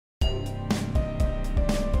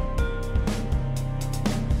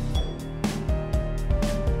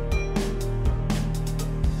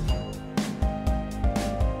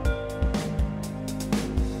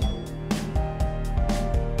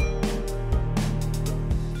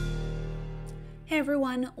Hey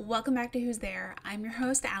everyone, welcome back to Who's There. I'm your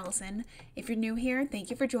host, Allison. If you're new here, thank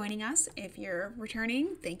you for joining us. If you're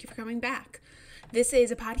returning, thank you for coming back. This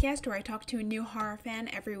is a podcast where I talk to a new horror fan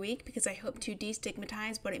every week because I hope to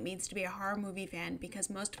destigmatize what it means to be a horror movie fan, because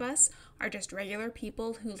most of us are just regular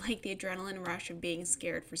people who like the adrenaline rush of being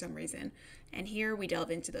scared for some reason. And here we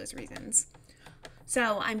delve into those reasons.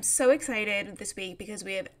 So I'm so excited this week because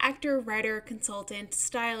we have actor, writer, consultant,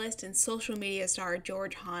 stylist, and social media star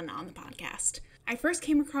George Hahn on the podcast. I first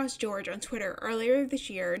came across George on Twitter earlier this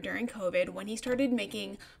year during COVID when he started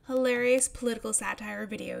making hilarious political satire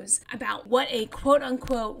videos about what a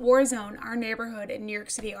quote-unquote war zone our neighborhood and New York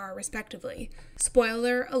City are respectively.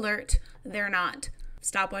 Spoiler alert, they're not.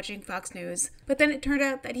 Stop watching Fox News. But then it turned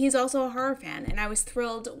out that he's also a horror fan, and I was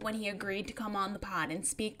thrilled when he agreed to come on the pod and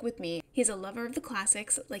speak with me. He's a lover of the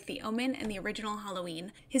classics, like The Omen and the original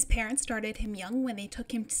Halloween. His parents started him young when they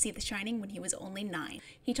took him to see The Shining when he was only 9.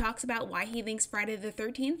 He talks about why he thinks Friday the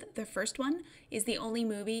 13th, the first one, is the only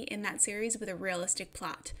movie in that series with a realistic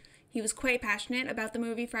plot. He was quite passionate about the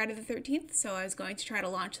movie Friday the 13th, so I was going to try to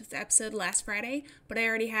launch this episode last Friday, but I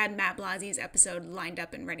already had Matt Blasy's episode lined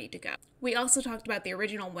up and ready to go. We also talked about the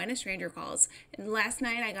original When a Stranger Calls, and last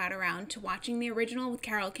night I got around to watching the original with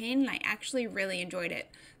Carol Kane, and I actually really enjoyed it.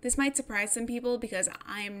 This might surprise some people because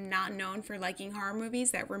I am not known for liking horror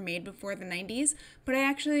movies that were made before the 90s, but I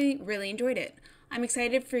actually really enjoyed it. I'm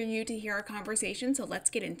excited for you to hear our conversation, so let's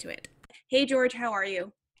get into it. Hey George, how are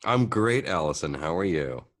you? I'm great, Allison. How are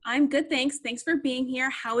you? I'm good, thanks. Thanks for being here.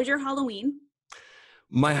 How was your Halloween?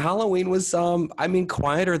 My Halloween was,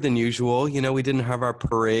 quieter than usual. You know, we didn't have our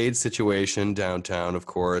parade situation downtown, of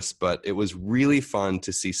course, but it was really fun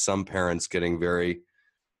to see some parents getting very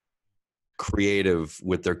creative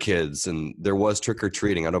with their kids. And there was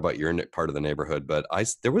trick-or-treating. I don't know about your part of the neighborhood, but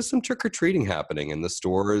there was some trick-or-treating happening in the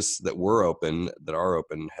stores that are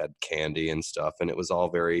open, had candy and stuff. And it was all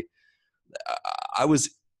very,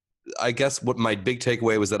 I guess what my big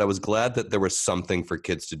takeaway was that I was glad that there was something for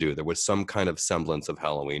kids to do. There was some kind of semblance of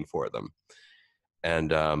Halloween for them.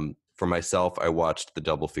 And for myself, I watched the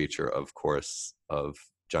double feature, of course, of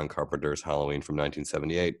John Carpenter's Halloween from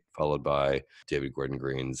 1978, followed by David Gordon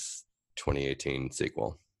Green's 2018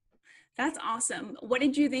 sequel. That's awesome. What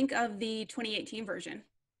did you think of the 2018 version?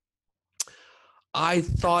 I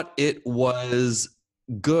thought it was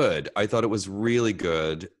good. I thought it was really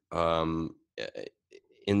good.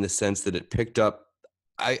 In the sense that it picked up,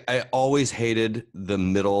 I always hated the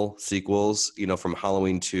middle sequels, you know, from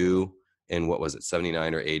Halloween 2 and what was it,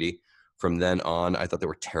 79 or 80. From then on, I thought they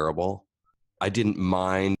were terrible. I didn't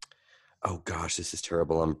mind, oh gosh, this is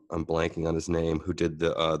terrible. I'm blanking on his name, who did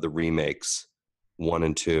the remakes 1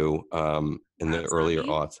 and 2 in the earlier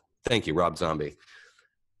aughts. Thank you, Rob Zombie.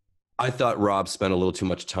 I thought Rob spent a little too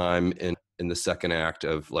much time in the second act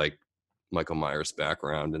of like Michael Myers'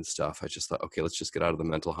 background and stuff. I just thought, okay, let's just get out of the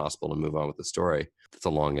mental hospital and move on with the story. That's a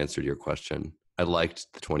long answer to your question. I liked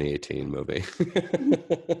the 2018 movie.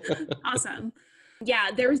 Awesome.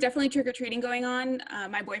 Yeah, there was definitely trick-or-treating going on.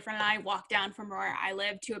 My boyfriend and I walked down from where I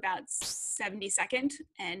live to about 72nd,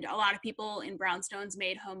 and a lot of people in brownstones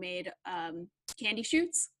made homemade candy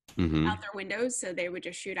shoots out their windows, so they would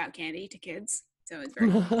just shoot out candy to kids. So it was very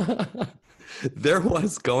cool. There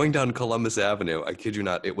was, going down Columbus Avenue, I kid you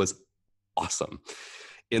not, it was awesome.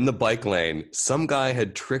 In the bike lane, some guy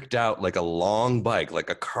had tricked out like a long bike, like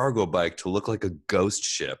a cargo bike, to look like a ghost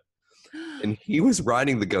ship. And he was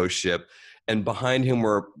riding the ghost ship, and behind him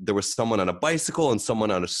there was someone on a bicycle and someone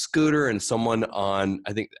on a scooter and someone on,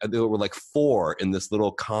 I think there were like 4 in this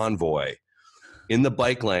little convoy in the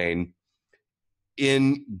bike lane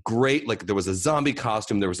in great, like there was a zombie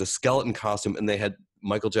costume, there was a skeleton costume, and they had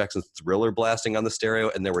Michael Jackson's Thriller blasting on the stereo,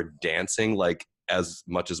 and they were dancing like as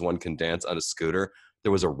much as one can dance on a scooter.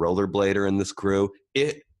 There was a rollerblader in this crew.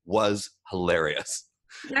 It was hilarious.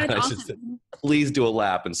 That's awesome. I should say, please do a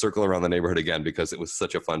lap and circle around the neighborhood again because it was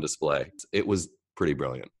such a fun display. It was pretty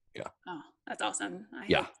brilliant. Yeah. Oh, that's awesome.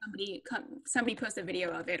 I hope somebody post a video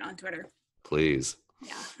of it on Twitter. Please.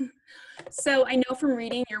 Yeah. So I know from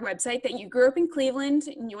reading your website that you grew up in Cleveland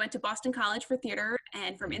and you went to Boston College for theater,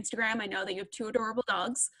 and from Instagram I know that you have 2 adorable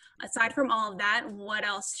dogs. Aside from all of that, what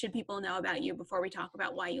else should people know about you before we talk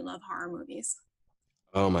about why you love horror movies?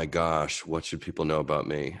 Oh my gosh, what should people know about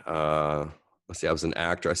me? Let's see, I was an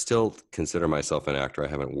actor. I still consider myself an actor. I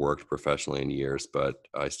haven't worked professionally in years, but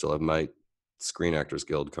I still have my Screen Actors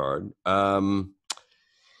Guild card.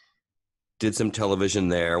 Did some television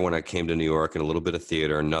there when I came to New York, and a little bit of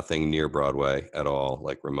theater, nothing near Broadway at all,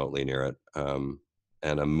 like remotely near it.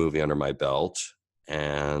 And a movie under my belt.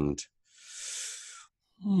 And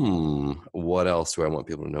what else do I want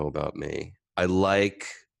people to know about me? I like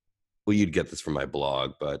well, you'd get this from my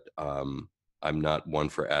blog, but I'm not one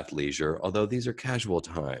for athleisure, although these are casual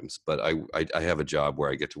times. But I have a job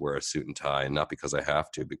where I get to wear a suit and tie, and not because I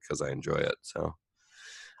have to, because I enjoy it. So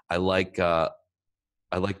I like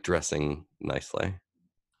dressing nicely.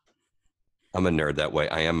 I'm a nerd that way.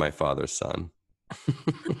 I am my father's son.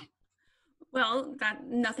 Well, that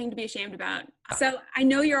nothing to be ashamed about. So I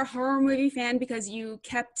know you're a horror movie fan because you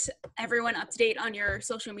kept everyone up to date on your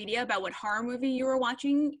social media about what horror movie you were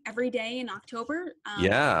watching every day in October.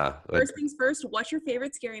 Yeah. First things first, what's your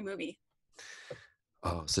favorite scary movie?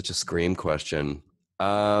 Oh, such a Scream question.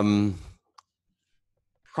 Probably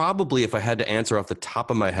if I had to answer off the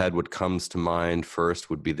top of my head, what comes to mind first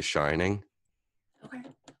would be The Shining. Okay.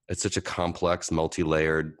 It's such a complex,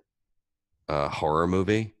 multi-layered horror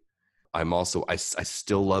movie. I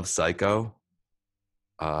still love Psycho.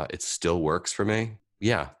 It still works for me.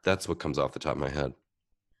 Yeah, that's what comes off the top of my head.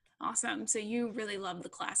 Awesome. So you really love the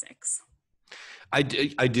classics. I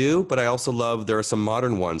do, but I also love, there are some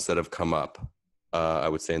modern ones that have come up, I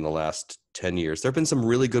would say in the last 10 years. There have been some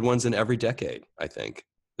really good ones in every decade, I think.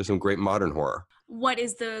 There's some great modern horror. What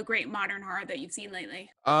is the great modern horror that you've seen lately?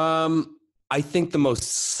 I think the most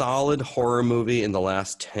solid horror movie in the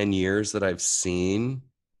last 10 years that I've seen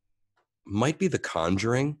might be The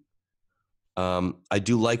Conjuring. I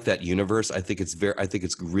do like that universe. I think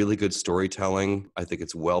it's really good storytelling. I think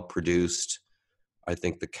it's well produced. I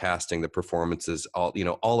think the casting, the performances,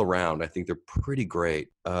 all around, I think they're pretty great.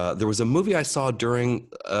 There was a movie I saw during,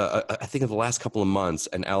 I think in the last couple of months,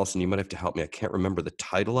 and Allison, you might have to help me. I can't remember the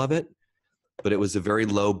title of it, but it was a very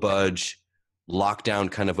low budge lockdown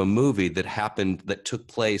kind of a movie that took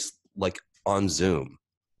place like on Zoom.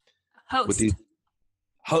 Host.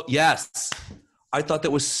 Yes. I thought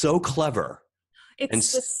that was so clever.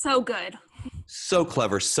 It's just so good. So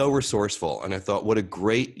clever, so resourceful. And I thought, what a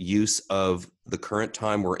great use of the current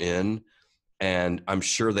time we're in. And I'm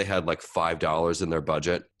sure they had like $5 in their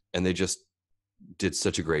budget, and they just did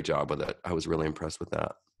such a great job with it. I was really impressed with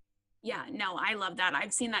that. Yeah, no, I love that.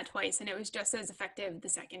 I've seen that twice, and it was just as effective the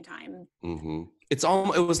second time. Mm-hmm.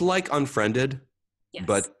 It was like Unfriended, Yes.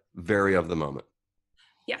 But very of the moment.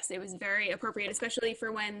 Yes, it was very appropriate, especially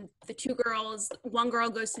for when one girl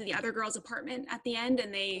goes to the other girl's apartment at the end,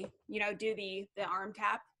 and they, do the arm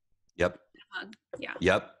tap. Yep. Yeah.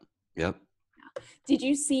 Yep. Yeah. Did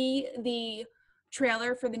you see the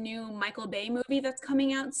trailer for the new Michael Bay movie that's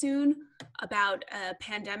coming out soon about a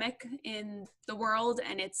pandemic in the world,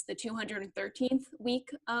 and it's the 213th week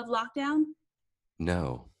of lockdown?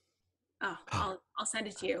 No. Oh, I'll send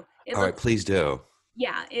it to you. All right, please do.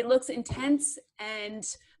 Yeah, it looks intense, and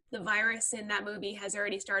the virus in that movie has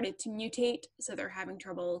already started to mutate, so they're having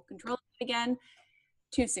trouble controlling it again.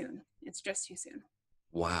 Too soon. It's just too soon.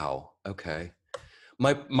 Wow. Okay.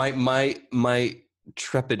 My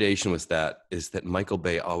trepidation is that Michael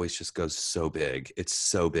Bay always just goes so big. It's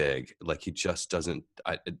so big. Like he just doesn't.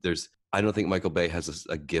 I don't think Michael Bay has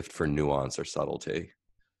a gift for nuance or subtlety.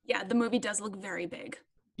 Yeah, the movie does look very big.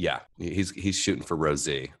 Yeah, he's shooting for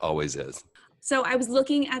Rosie. Always is. So I was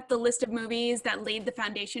looking at the list of movies that laid the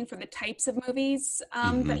foundation for the types of movies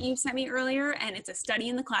that you sent me earlier, and it's a study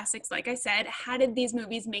in the classics. Like I said, how did these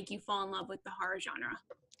movies make you fall in love with the horror genre?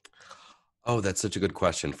 Oh, that's such a good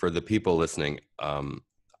question. For the people listening,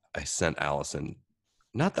 I sent Allison.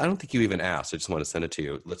 I don't think you even asked. I just want to send it to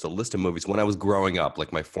you. It's a list of movies when I was growing up,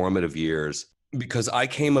 like my formative years. Because I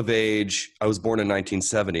came of age, I was born in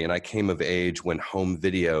 1970, and I came of age when home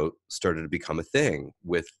video started to become a thing,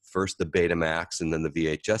 with first the Betamax and then the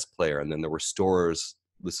VHS player. And then there were stores,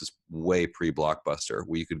 this is way pre-Blockbuster,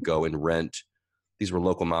 where you could go and rent. These were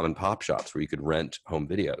local mom and pop shops where you could rent home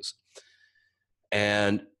videos.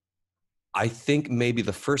 And I think maybe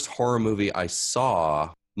the first horror movie I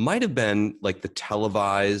saw might have been like the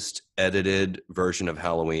televised, edited version of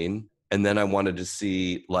Halloween. And then I wanted to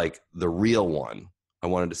see like the real one. I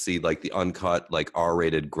wanted to see like the uncut, like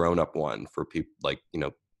R-rated grown-up one for people like,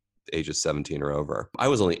 ages 17 or over. I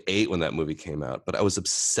was only 8 when that movie came out, but I was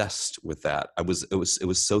obsessed with that. It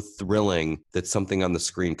was so thrilling that something on the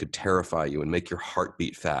screen could terrify you and make your heart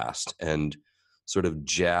beat fast and sort of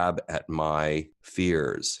jab at my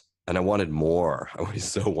fears. And I wanted more. I always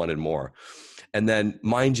so wanted more. And then,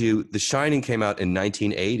 mind you, The Shining came out in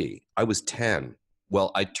 1980. I was 10.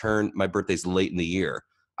 Well, my birthday's late in the year.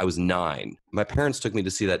 I was 9. My parents took me to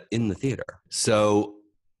see that in the theater. So,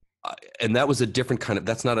 and that was a different kind of,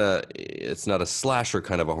 it's not a slasher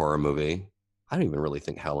kind of a horror movie. I don't even really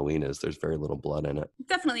think Halloween is. There's very little blood in it.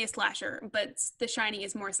 Definitely a slasher, but The Shining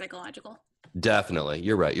is more psychological. Definitely.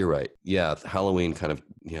 You're right. Yeah, Halloween kind of,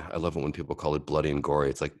 I love it when people call it bloody and gory.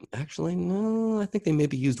 It's like, actually, no, I think they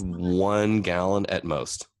maybe used 1 gallon at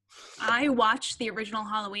most. I watched the original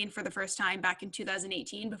Halloween for the first time back in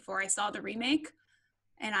 2018 before I saw the remake.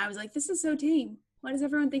 And I was like, this is so tame. Why does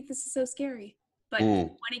everyone think this is so scary? But Mm.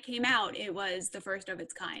 when it came out, it was the first of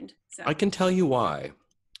its kind. I So, can tell you why.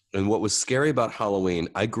 And what was scary about Halloween,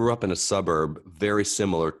 I grew up in a suburb very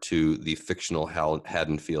similar to the fictional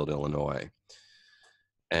Haddonfield, Illinois.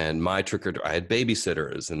 And my I had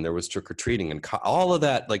babysitters and there was trick-or-treating and all of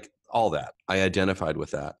that, like all that. I identified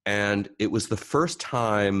with that. And it was the first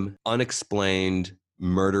time unexplained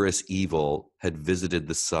murderous evil had visited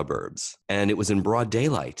the suburbs. And it was in broad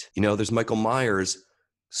daylight. You know, there's Michael Myers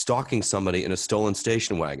stalking somebody in a stolen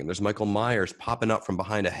station wagon. There's Michael Myers popping up from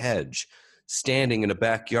behind a hedge, standing in a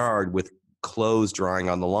backyard with clothes drying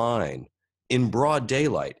on the line in broad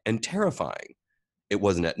daylight and terrifying. It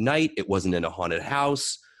wasn't at night. It wasn't in a haunted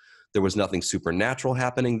house. There was nothing supernatural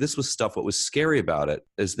happening. This was stuff. What was scary about it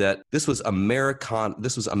is that this was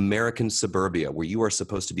American suburbia where you are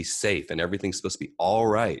supposed to be safe and everything's supposed to be all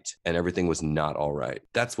right. And everything was not all right.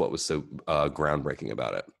 That's what was so groundbreaking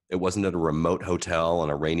about it. It wasn't at a remote hotel on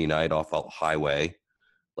a rainy night off a highway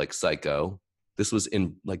like Psycho. This was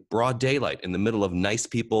in like broad daylight in the middle of nice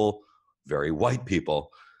people, very white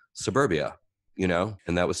people, suburbia, you know,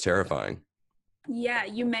 and that was terrifying. yeah,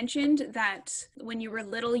 you mentioned that when you were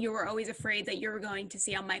little, you were always afraid that you were going to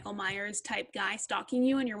see a Michael Myers type guy stalking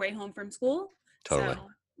you on your way home from school. Totally. So,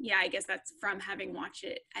 yeah, I guess that's from having watched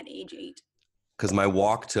it at age 8. Because my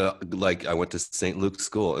walk to, like, I went to St. Luke's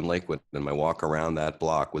School in Lakewood, and my walk around that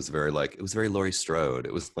block was very, like, it was very Laurie Strode.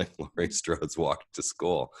 It was like Laurie Strode's walk to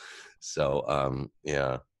school. So,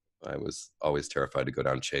 yeah, I was always terrified to go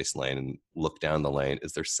down Chase Lane and look down the lane.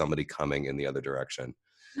 Is there somebody coming in the other direction?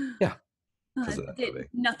 Yeah, because of that Did movie.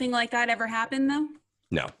 nothing like that ever happen, though?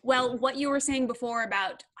 No. Well, what you were saying before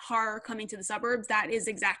about horror coming to the suburbs, that is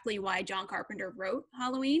exactly why John Carpenter wrote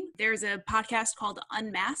Halloween. There's a podcast called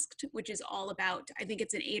Unmasked, which is all about, I think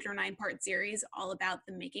it's an 8 or 9 part series, all about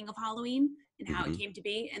the making of Halloween and how it came to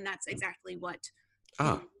be. And that's exactly what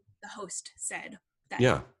the host said that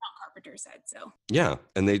Yeah. John Carpenter said. So Yeah,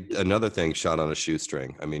 and another thing shot on a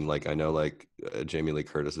shoestring. I mean, like I know, like Jamie Lee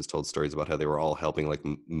Curtis has told stories about how they were all helping like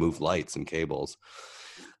move lights and cables.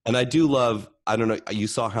 And I do love. I don't know. You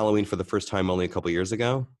saw Halloween for the first time only a couple years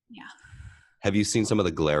ago. yeah, Have you seen some of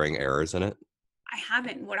the glaring errors in it? I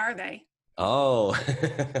haven't. What are they? Oh,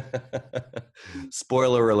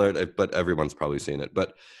 spoiler alert! But everyone's probably seen it.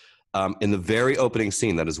 But in the very opening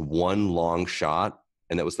scene, that is one long shot.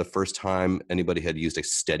 And that was the first time anybody had used a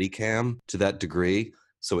Steadicam to that degree.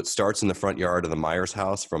 So it starts in the front yard of the Myers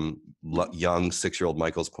house from young 6-year-old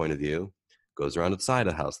Michael's point of view, goes around the side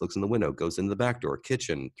of the house, looks in the window, goes into the back door,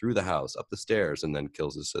 kitchen, through the house, up the stairs, and then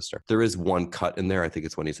kills his sister. There is one cut in there. I think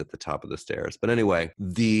it's when he's at the top of the stairs. But anyway,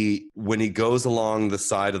 when he goes along the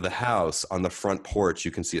side of the house on the front porch,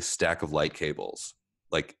 you can see a stack of light cables,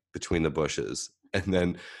 like between the bushes. And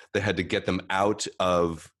then they had to get them out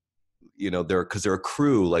of, you know, because they're a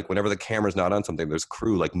crew, like whenever the camera's not on something, there's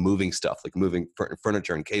crew like moving stuff, like moving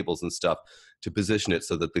furniture and cables and stuff to position it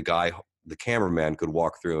so that the cameraman could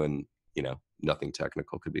walk through and, you know, nothing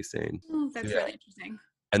technical could be seen. Oh, that's really interesting.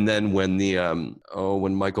 And then when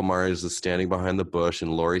when Michael Myers is standing behind the bush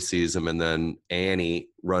and Laurie sees him, and then Annie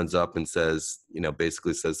runs up and says, you know,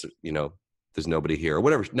 basically says, you know, there's nobody here or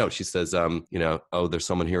whatever. No, she says, you know, oh, there's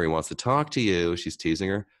someone here. He wants to talk to you. She's teasing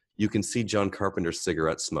her. You can see John Carpenter's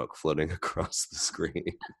cigarette smoke floating across the screen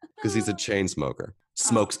because he's a chain smoker.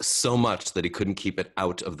 Smokes so much that he couldn't keep it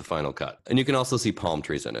out of the final cut. And you can also see palm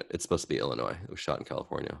trees in it. It's supposed to be Illinois. It was shot in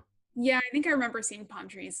California. Yeah, I think I remember seeing palm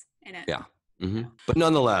trees in it. Yeah. Mm-hmm. But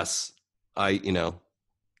nonetheless,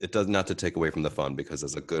 it does not to take away from the fun, because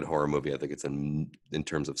as a good horror movie, I think it's in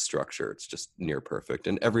terms of structure, it's just near perfect.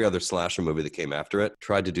 And every other slasher movie that came after it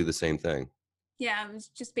tried to do the same thing. Yeah, it was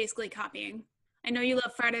just basically copying. I know you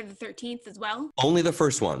love Friday the 13th as well. Only the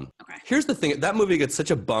first one. Okay. Here's the thing. That movie gets such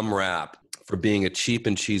a bum rap for being a cheap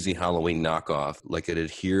and cheesy Halloween knockoff. Like, it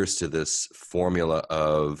adheres to this formula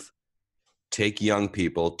of take young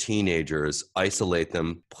people, teenagers, isolate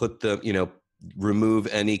them, put them, you know, remove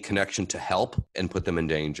any connection to help and put them in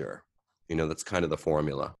danger. You know, that's kind of the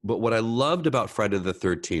formula. But what I loved about Friday the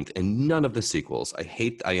 13th and none of the sequels, I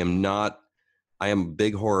am a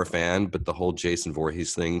big horror fan, but the whole Jason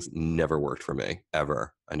Voorhees things never worked for me,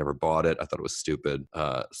 ever. I never bought it. I thought it was stupid.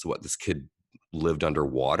 So what, this kid lived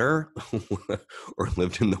underwater or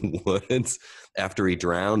lived in the woods after he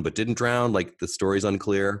drowned, but didn't drown? Like, the story's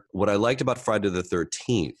unclear. What I liked about Friday the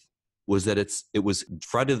 13th was that it was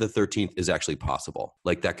Friday the 13th is actually possible.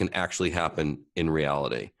 Like, that can actually happen in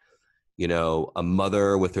reality. You know, a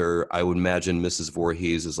mother with her, I would imagine Mrs.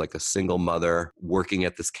 Voorhees is like a single mother working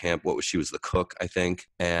at this camp. She was the cook, I think.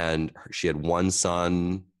 And she had one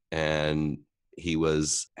son, and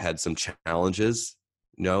had some challenges.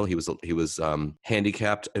 No, he was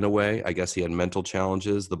handicapped in a way. I guess he had mental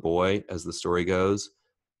challenges, the boy, as the story goes.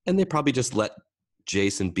 And they probably just let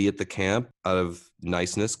Jason be at the camp out of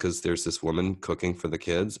niceness because there's this woman cooking for the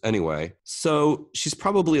kids. Anyway, so she's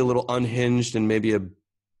probably a little unhinged and maybe a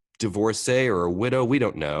divorcee or a widow. We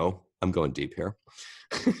don't know. I'm going deep here.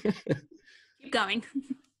 Keep going.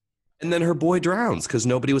 And then her boy drowns because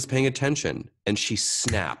nobody was paying attention. And she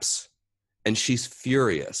snaps. And she's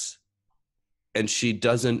furious. And she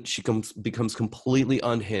becomes completely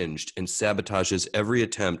unhinged and sabotages every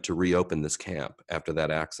attempt to reopen this camp after that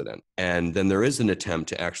accident. And then there is an attempt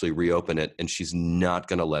to actually reopen it, and she's not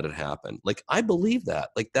going to let it happen. Like, I believe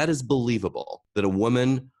that. Like, that is believable, that a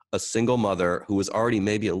woman, a single mother who was already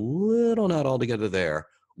maybe a little not altogether there,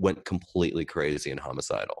 went completely crazy and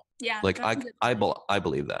homicidal. Yeah. Like, I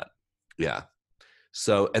believe that. Yeah.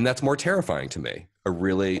 So, and that's more terrifying to me.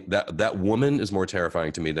 That woman is more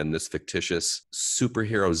terrifying to me than this fictitious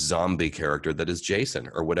superhero zombie character that is Jason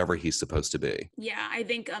or whatever he's supposed to be. Yeah, I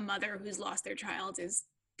think a mother who's lost their child is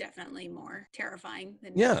definitely more terrifying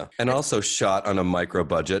than and also shot on a micro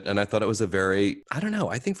budget. And I thought it was I don't know.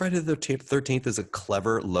 I think Friday the 13th is a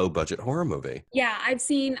clever low budget horror movie. Yeah, I've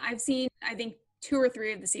seen I think 2 or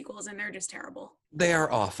 3 of the sequels, and they're just terrible. They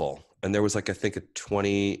are awful. And there was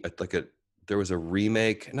there was a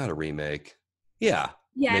remake, not a remake. Yeah.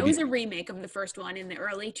 Yeah, it was a remake of the first one in the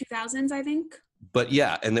early 2000s, I think. But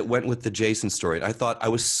yeah, and it went with the Jason story. I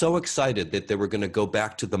was so excited that they were going to go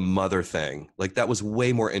back to the mother thing. Like, that was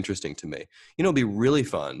way more interesting to me. You know, it'd be really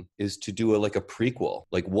fun is to do a prequel,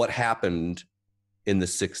 like what happened in the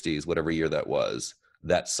 60s, whatever year that was,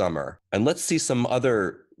 that summer. And let's see some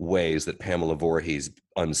other ways that Pamela Voorhees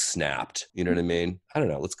unsnapped. You know what I mean? I don't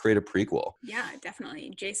know. Let's create a prequel. Yeah,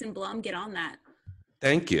 definitely. Jason Blum, get on that.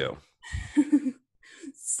 Thank you.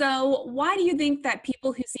 So why do you think that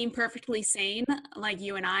people who seem perfectly sane, like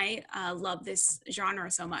you and I, love this genre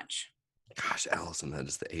so much? Gosh, Allison, that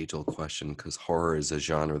is the age-old question, because horror is a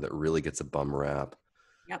genre that really gets a bum rap.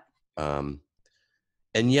 Yep.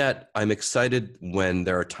 And yet I'm excited when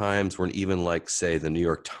there are times when even say the New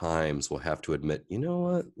York Times will have to admit, you know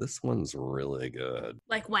what, this one's really good.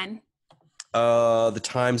 Like when? The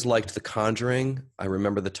Times liked The Conjuring. I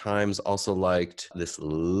remember the Times also liked this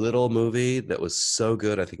little movie that was so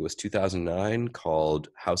good. I think it was 2009 called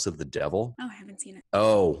House of the Devil. Oh, I haven't seen it.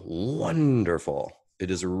 Oh, wonderful.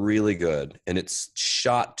 It is really good. And it's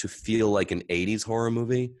shot to feel like an 80s horror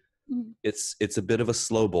movie. Mm. It's a bit of a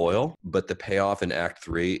slow boil, but the payoff in Act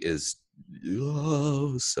 3 is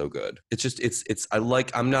so good.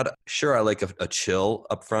 I'm not sure I like a chill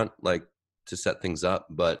up front, to set things up,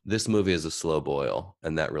 but this movie is a slow boil,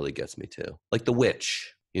 and that really gets me too. Like The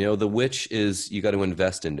Witch. You know, The Witch is, you got to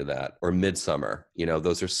invest into that. Or Midsommar. You know,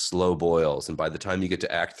 those are slow boils, and by the time you get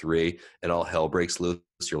to Act 3 and all hell breaks loose,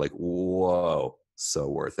 you're like, whoa, so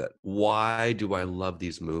worth it. Why do I love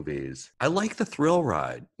these movies? I like the thrill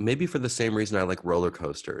ride, maybe for the same reason I like roller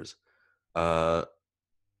coasters. I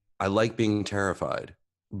like being terrified,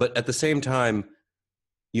 but at the same time,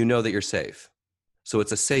 you know that you're safe. So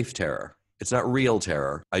it's a safe terror. It's not real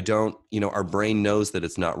terror. Our brain knows that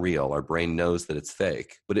it's not real. Our brain knows that it's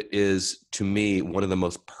fake. But it is, to me, one of the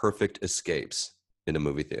most perfect escapes in a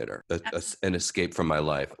movie theater, an escape from my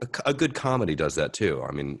life. A good comedy does that too.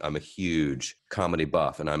 I mean, I'm a huge comedy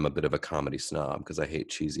buff, and I'm a bit of a comedy snob because I hate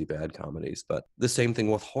cheesy, bad comedies. But the same thing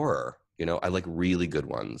with horror. You know, I like really good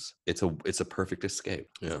ones. It's a perfect escape.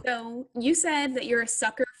 Yeah. So you said that you're a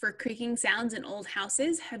sucker for creaking sounds in old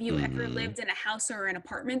houses. Have you ever lived in a house or an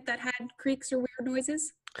apartment that had creaks or weird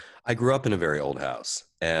noises? I grew up in a very old house,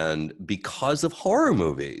 and because of horror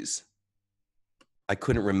movies, I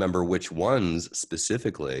couldn't remember which ones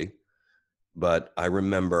specifically, but I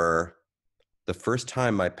remember the first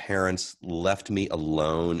time my parents left me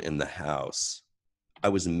alone in the house. I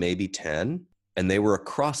was maybe 10. And they were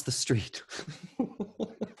across the street.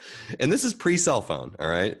 And this is pre-cell phone, all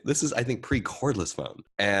right? This is, I think, pre-cordless phone.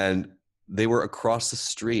 And they were across the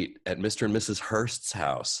street at Mr. and Mrs. Hurst's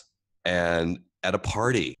house and at a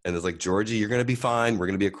party. And it's like, Georgie, you're going to be fine. We're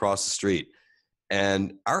going to be across the street.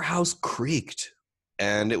 And our house creaked.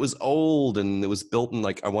 And it was old, and it was built in,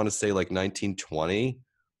 I want to say 1920,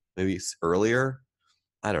 maybe earlier.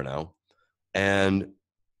 I don't know. And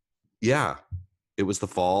yeah. It was the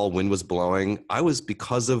fall, wind was blowing. I was,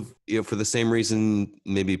 because of, for the same reason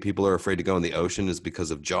maybe people are afraid to go in the ocean, is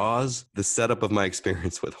because of Jaws. The setup of my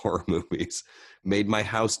experience with horror movies made my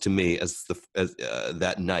house to me as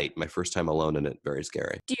that night, my first time alone in it, very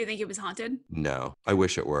scary. Do you think it was haunted? No, I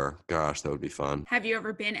wish it were. Gosh, that would be fun. Have you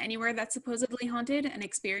ever been anywhere that's supposedly haunted and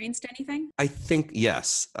experienced anything? I think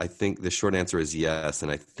yes. I think the short answer is yes.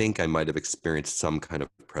 And I think I might have experienced some kind of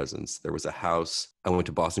presence. There was a house. I went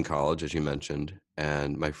to Boston College, as you mentioned.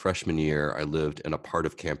 And my freshman year, I lived in a part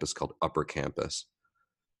of campus called Upper Campus.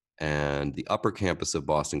 And the upper campus of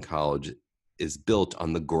Boston College is built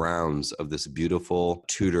on the grounds of this beautiful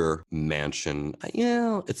Tudor mansion.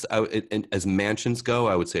 And as mansions go,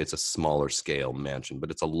 I would say it's a smaller scale mansion,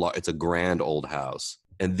 but it's a grand old house.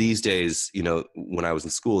 And these days, when I was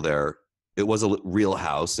in school there, it was a real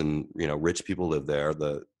house, and rich people lived there.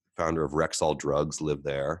 The founder of Rexall Drugs lived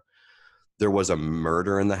there. There was a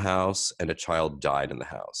murder in the house, and a child died in the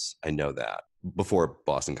house. I know that before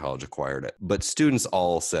Boston College acquired it. But students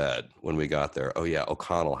all said when we got there, oh yeah,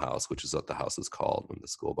 O'Connell House, which is what the house is called when the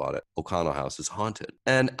school bought it. O'Connell House is haunted.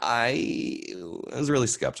 And I was really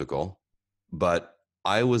skeptical, but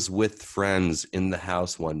I was with friends in the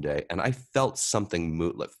house one day, and I felt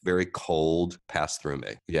something very cold pass through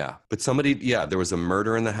me. Yeah. But there was a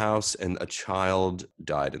murder in the house, and a child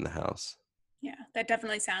died in the house. Yeah, that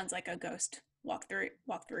definitely sounds like a ghost walk through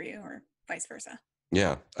you, or vice versa.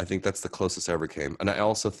 Yeah, I think that's the closest I ever came. And I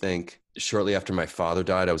also think shortly after my father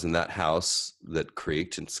died, I was in that house that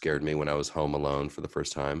creaked and scared me when I was home alone for the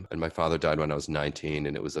first time. And my father died when I was 19,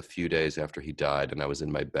 and it was a few days after he died, and I was in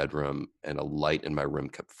my bedroom, and a light in my room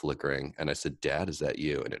kept flickering. And I said, "Dad, is that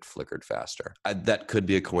you?" And it flickered faster. That could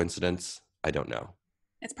be a coincidence. I don't know.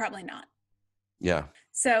 It's probably not. Yeah.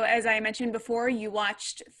 So as I mentioned before, you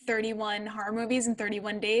watched 31 horror movies in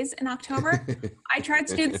 31 days in October. I tried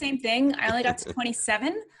to do the same thing. I only got to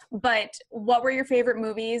 27, but what were your favorite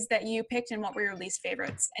movies that you picked, and what were your least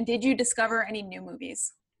favorites? And did you discover any new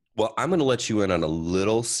movies? Well, I'm going to let you in on a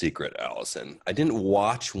little secret, Allison. I didn't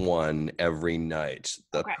watch one every night.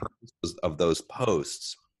 The purpose of those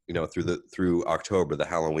posts, through October, the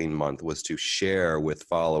Halloween month, was to share with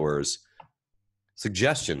followers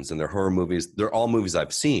suggestions, and their horror movies. They're all movies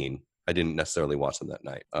I've seen. I didn't necessarily watch them that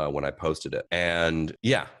night when I posted it. And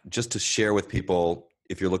yeah, just to share with people,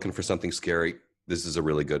 if you're looking for something scary, this is a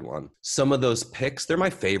really good one. Some of those picks, they're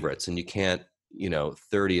my favorites, and you can't,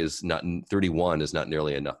 31 is not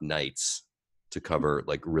nearly enough nights to cover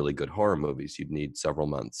like really good horror movies. You'd need several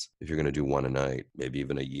months if you're going to do one a night, maybe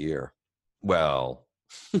even a year. Well,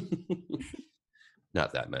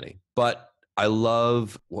 not that many, but I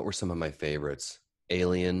love, what were some of my favorites?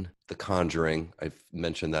 Alien, The Conjuring. I've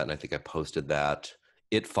mentioned that, and I think I posted that.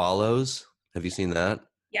 It Follows. Have you seen that?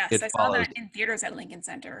 Yes, I saw that in theaters at Lincoln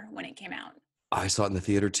Center when it came out. I saw it in the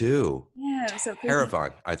theater too. Yeah, it was so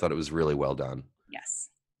terrifying. I thought it was really well done.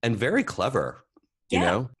 Yes. And very clever.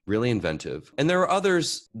 Really inventive. And there are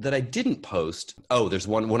others that I didn't post. Oh, there's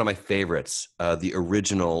one of my favorites, the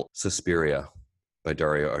original Suspiria by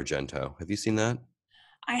Dario Argento. Have you seen that?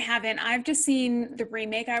 I haven't. I've just seen the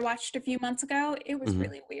remake I watched a few months ago. It was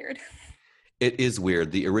really weird. It is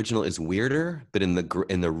weird. The original is weirder, but in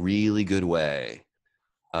the really good way.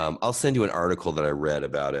 I'll send you an article that I read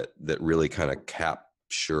about it that really kind of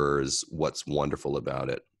captures what's wonderful about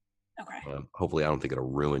it. Okay. Hopefully, I don't think it'll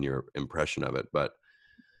ruin your impression of it, but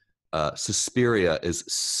Suspiria is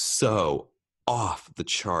so off the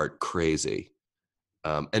chart crazy,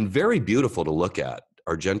 and very beautiful to look at.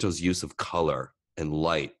 Argento's use of color and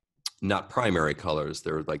light, not primary colors.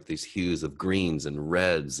 There are like these hues of greens and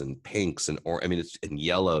reds and pinks and and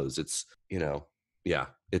yellows. It's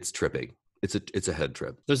it's trippy. It's a head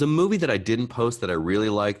trip. There's a movie that I didn't post that I really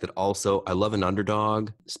like, that also I love, an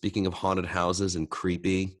underdog. Speaking of haunted houses and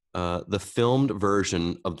creepy, the filmed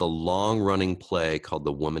version of the long-running play called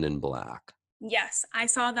The Woman in Black. Yes, I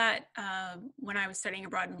saw that when I was studying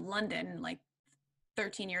abroad in London, like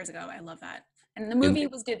 13 years ago. I love that. And the movie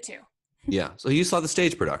was good too. Yeah. So you saw the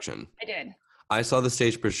stage production. I did. I saw the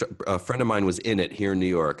stage. A friend of mine was in it here in New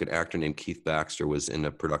York. An actor named Keith Baxter was in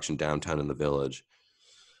a production downtown in the Village.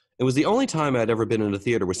 It was the only time I'd ever been in a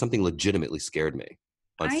theater where something legitimately scared me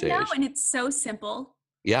on stage. I know, and it's so simple.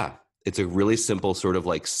 Yeah. It's a really simple sort of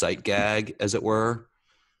like sight gag, as it were.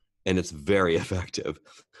 And it's very effective.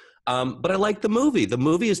 But I like the movie. The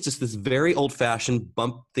movie is just this very old-fashioned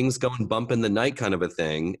things going bump in the night kind of a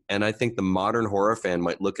thing. And I think the modern horror fan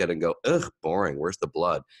might look at it and go, ugh, boring. Where's the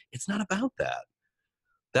blood? It's not about that.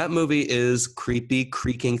 That movie is creepy,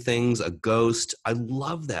 creaking things, a ghost. I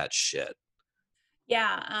love that shit.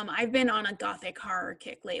 Yeah, I've been on a gothic horror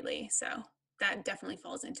kick lately, so that definitely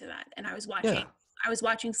falls into that. And I was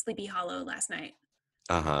watching Sleepy Hollow last night.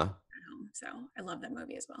 Uh-huh. So I love that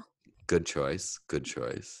movie as well. Good choice. Good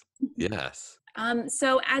choice. Yes.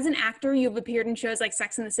 So as an actor, you've appeared in shows like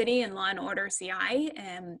Sex and the City and Law and Order CI.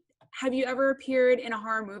 Have you ever appeared in a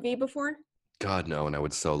horror movie before? God, no, and I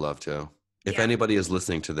would so love to. If Yeah. anybody is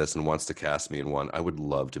listening to this and wants to cast me in one, I would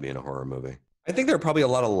love to be in a horror movie. I think there are probably a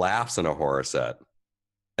lot of laughs in a horror set.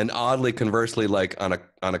 And oddly, conversely, like on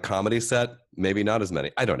a comedy set, maybe not as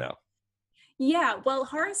many. I don't know. Yeah, well,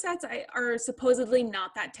 horror sets are supposedly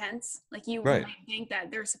not that tense. Like you Right. might think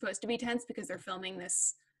that they're supposed to be tense because they're filming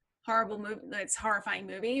this horrible movie, this horrifying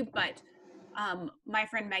movie. But my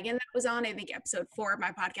friend Megan that was on, I think episode 4 of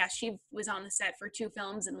my podcast, she was on the set for 2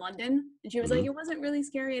 films in London, and she was like, Hmm. it wasn't really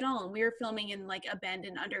scary at all. And we were filming in like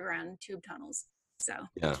abandoned underground tube tunnels. So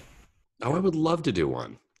Yeah. Oh, yeah, I would love to do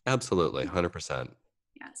one. Absolutely. 100%.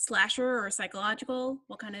 yeah, slasher or psychological.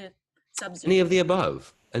 What kind of subs do Any you? of the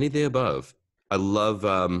above. Any of the above. I love,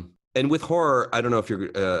 and with horror, I don't know if you're,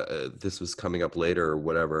 this was coming up later or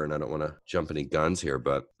whatever, and I don't want to jump any guns here,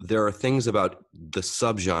 but there are things about the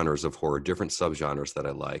subgenres of horror, different subgenres that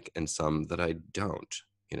I like, and some that I don't,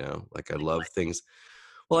 like I Like love what? things.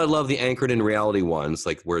 Well, I love the anchored in reality ones,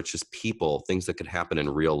 like where it's just people, things that could happen in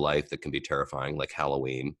real life that can be terrifying, like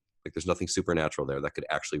Halloween. Like there's nothing supernatural there that could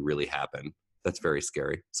actually really happen. That's very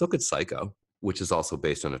scary. So could Psycho, which is also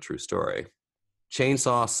based on a true story.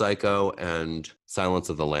 Chainsaw, Psycho, and Silence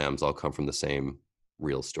of the Lambs all come from the same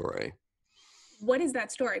real story. What is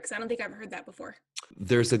that story? Because I don't think I've heard that before.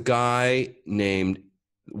 There's a guy named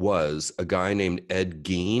Ed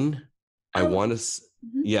Gein. I Oh, want to,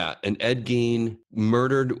 mhm. yeah, and Ed Gein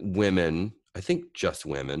murdered women, I think just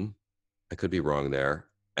women. I could be wrong there,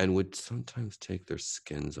 and would sometimes take their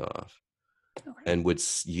skins off Okay. and would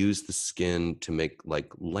use the skin to make like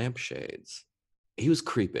lampshades. He was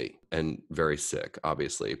creepy and very sick,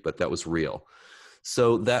 obviously, but that was real.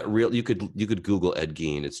 So that real, you could Google Ed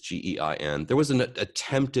Gein. It's Gein. There was an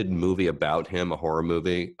attempted movie about him, a horror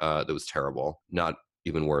movie that was terrible. Not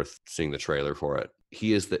even worth seeing the trailer for it.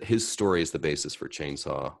 His story is the basis for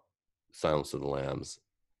Chainsaw, Silence of the Lambs.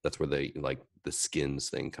 That's where the skins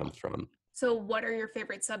thing comes from. So what are your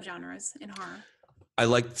favorite subgenres in horror? I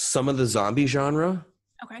like some of the zombie genre.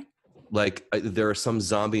 Okay. Like there are some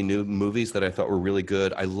zombie new movies that I thought were really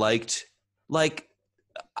good. I liked, like,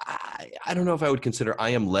 I don't know if I would consider I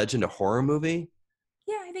Am Legend a horror movie.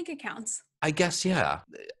 Yeah, I think it counts. I guess, yeah.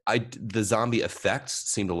 The zombie effects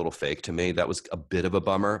seemed a little fake to me. That was a bit of a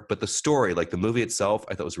bummer. But the story, like the movie itself,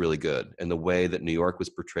 I thought was really good. And the way that New York was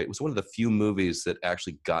portrayed was one of the few movies that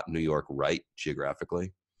actually got New York right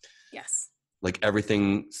geographically. Yes. Like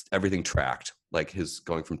everything tracked. Like his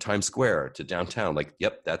going from Times Square to downtown. Like,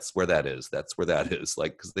 yep, that's where that is. That's where that is.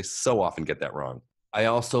 Like, because they so often get that wrong. I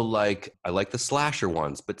like the slasher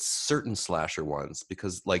ones, but certain slasher ones,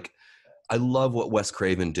 because like I love what Wes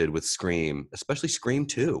Craven did with Scream, especially Scream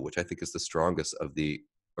 2, which I think is the strongest of the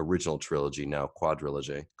original trilogy, now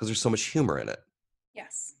quadrilogy, because there's so much humor in it.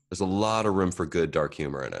 Yes. There's a lot of room for good dark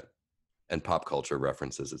humor in it, and pop culture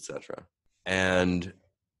references, etc. And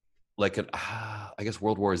like I guess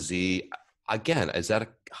World War Z, again, is that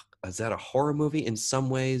a horror movie in some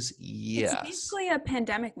ways? It's Yes. basically a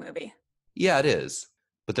pandemic movie. Yeah, it is.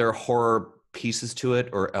 But there are horror pieces to it,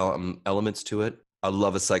 or elements to it. I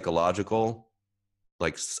love a psychological,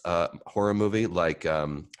 like horror movie, like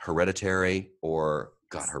Hereditary, or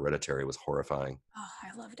God, Yes. Hereditary was horrifying. Oh,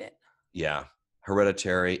 I loved it. Yeah,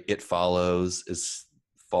 Hereditary. It Follows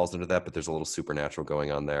falls into that, but there's a little supernatural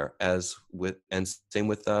going on there. And same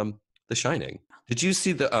with The Shining. Did you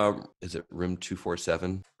see the is it Room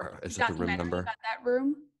 247? Or is that the room Documentary number? about that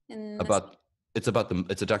room in this. About it's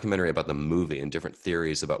a documentary about the movie and different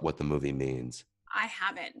theories about what the movie means. I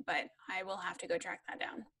haven't, but I will have to go track that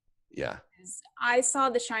down. Yeah. 'Cause I saw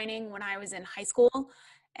The Shining when I was in high school,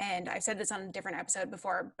 and I've said this on a different episode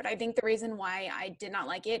before, but I think the reason why I did not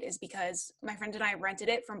like it is because my friend and I rented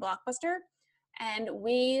it from Blockbuster, and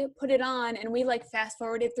we put it on and we like fast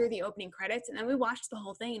forwarded through the opening credits, and then we watched the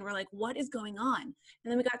whole thing and we're like, what is going on? And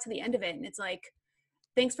then we got to the end of it and it's like,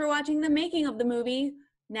 thanks for watching the making of the movie.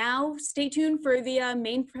 Now stay tuned for the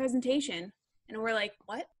main presentation. And we're like,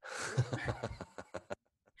 what?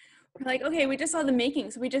 We're like, okay, we just saw the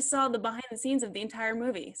making. So we just saw the behind the scenes of the entire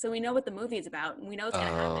movie. So we know what the movie is about and we know what's going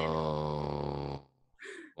to happen.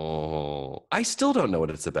 Oh, I still don't know what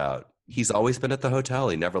it's about. He's always been at the hotel.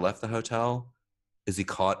 He never left the hotel. Is he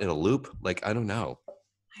caught in a loop? Like, I don't know.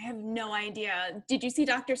 I have no idea. Did you see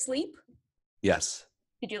Dr. Sleep? Yes,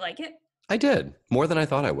 Did you like it? I did. More than I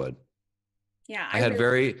thought I would. Yeah, I had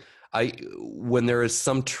when there is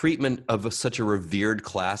some treatment of such a revered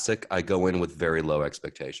classic, I go in with very low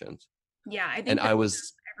expectations. yeah, I think And that I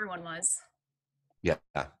was, everyone was. yeah.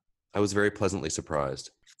 I was very pleasantly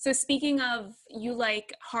surprised. So speaking of you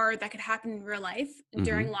like horror that could happen in real life,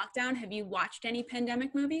 during Hmm. lockdown, have you watched any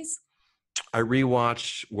pandemic movies? I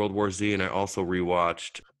rewatched World War Z, and I also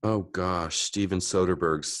rewatched, oh gosh, Steven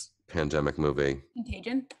Soderbergh's pandemic movie,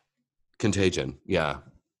 Contagion? Contagion. Yeah.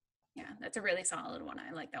 Yeah, that's a really solid one.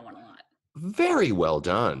 I like that one a lot. Very well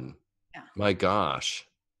done. Yeah. My gosh.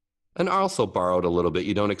 And also borrowed a little bit.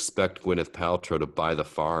 You don't expect Gwyneth Paltrow to buy the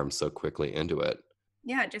farm so quickly into it.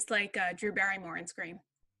 Yeah, just like Drew Barrymore in Scream.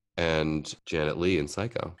 And Janet Leigh in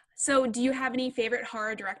Psycho. So do you have any favorite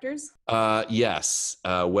horror directors? Yes.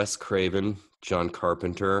 Wes Craven, John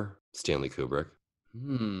Carpenter, Stanley Kubrick.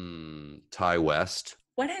 Ty West.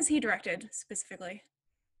 What has he directed specifically?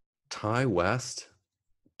 Ty West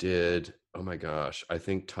did, oh my gosh, I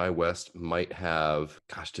think Ty West might have,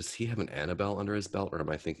 gosh, does he have an Annabelle under his belt, or am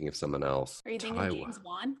I thinking of someone else? Are you thinking James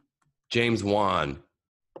Wan? James Wan.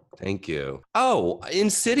 Thank you. Oh,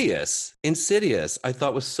 Insidious. Insidious, I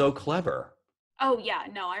thought was so clever. Oh yeah,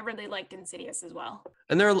 no, I really liked Insidious as well.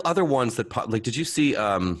 And there are other ones that pop, like, did you see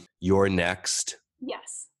You're Next?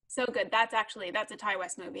 Yes, so good. That's a Ty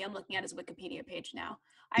West movie. I'm looking at his Wikipedia page now.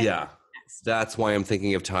 Yeah, that's why I'm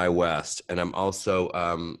thinking of Ty West. And I'm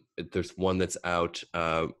also, there's one that's out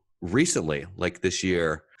recently, like this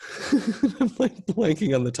year. I'm like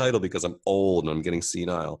blanking on the title because I'm old and I'm getting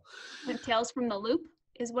senile. Tales from the Loop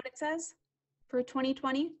is what it says for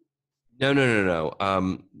 2020. No.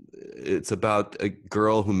 It's about a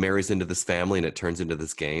girl who marries into this family and it turns into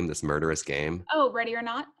this game, this murderous game. Oh, Ready or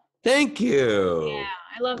Not? Thank you. Yeah,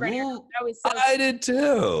 I love Ready or Not. That was so I did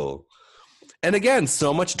too. And again,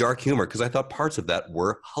 so much dark humor because I thought parts of that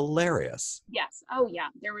were hilarious. Yes. Oh yeah,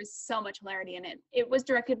 there was so much hilarity in it. It was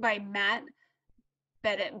directed by Matt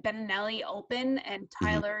Bettinelli-Olpin and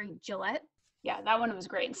Tyler Gillette. Yeah, that one was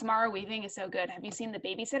great. And Samara Weaving is so good. Have you seen The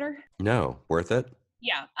Babysitter? No, worth it?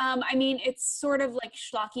 Yeah. I mean, it's sort of like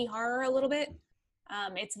schlocky horror a little bit.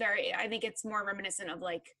 I think it's more reminiscent of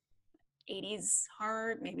like 80s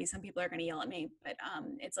horror. Maybe some people are going to yell at me, but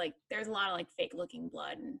it's like there's a lot of like fake looking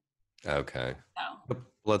blood. And okay. so,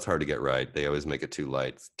 Blood's hard to get right. They always make it too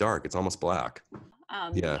light. It's dark. It's almost black.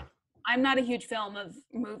 Yeah. I'm not a huge film of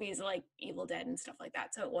movies like Evil Dead and stuff like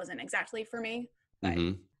that, so it wasn't exactly for me. But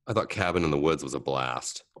I thought Cabin in the Woods was a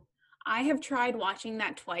blast. I have tried watching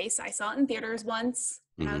that twice. I saw it in theaters once,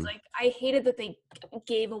 and I was like, I hated that they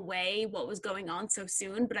gave away what was going on so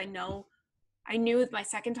soon, but I knew with my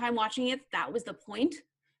second time watching it, that was the point.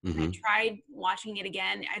 I tried watching it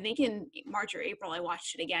again. I think in March or April, I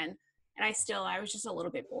watched it again, and I was just a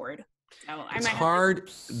little bit bored. So it's hard.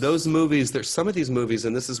 Those movies, there's some of these movies,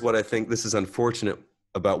 and this is what I think this is unfortunate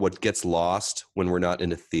about what gets lost when we're not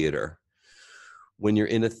in a theater. When you're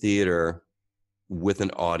in a theater with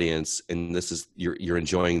an audience and you're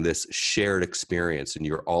enjoying this shared experience and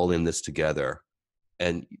you're all in this together,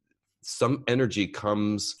 and some energy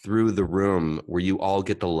comes through the room where you all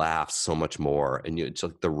get to laugh so much more, and it's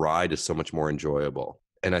like the ride is so much more enjoyable.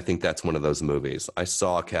 And I think that's one of those movies. I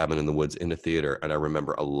saw Cabin in the Woods in a theater, and I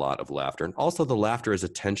remember a lot of laughter. And also the laughter is a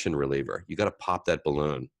tension reliever. You got to pop that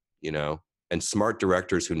balloon, and smart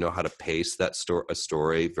directors who know how to pace a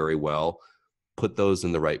story very well, put those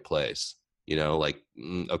in the right place.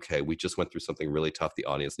 Okay, we just went through something really tough. The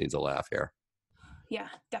audience needs a laugh here. Yeah,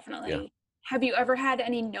 definitely. Yeah. Have you ever had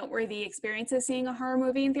any noteworthy experiences seeing a horror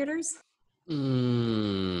movie in theaters?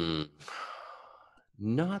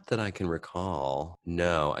 Not that I can recall.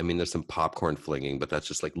 No, I mean, there's some popcorn flinging, but that's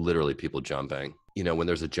just like literally people jumping. When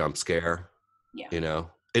there's a jump scare,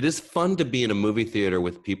 It is fun to be in a movie theater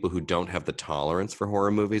with people who don't have the tolerance for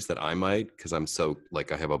horror movies that I might, because I'm so,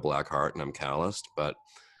 I have a black heart and I'm calloused, but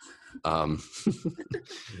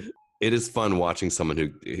it is fun watching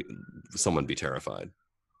someone be terrified,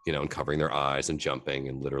 and covering their eyes and jumping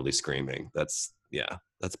and literally screaming. That's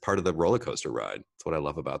part of the roller coaster ride. That's what I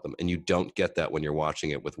love about them. And you don't get that when you're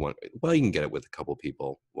watching it with one. Well, you can get it with a couple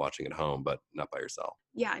people watching at home, but not by yourself.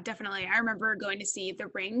 Yeah, definitely. I remember going to see The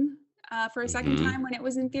Ring for a second time when it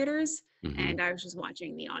was in theaters, and I was just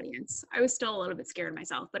watching the audience. I was still a little bit scared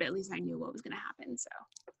myself, but at least I knew what was going to happen. So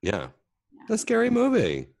yeah. A scary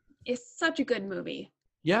movie. It's such a good movie.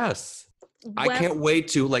 Yes. I can't wait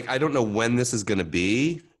to, I don't know when this is going to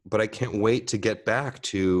be, but I can't wait to get back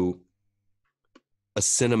to a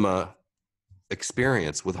cinema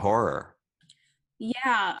experience with horror.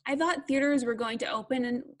 Yeah, I thought theaters were going to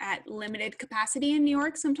open at limited capacity in New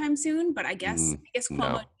York sometime soon, but I guess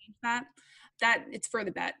Cuomo changed that. That it's for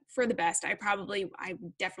the best. I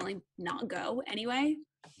definitely not go anyway.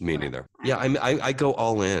 Me neither. Yeah, I go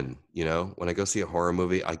all in. When I go see a horror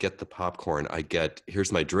movie, I get the popcorn.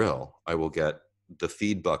 Here's my drill. I will get the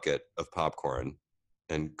feed bucket of popcorn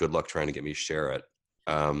and good luck trying to get me to share it.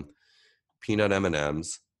 Peanut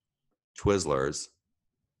M&Ms, Twizzlers,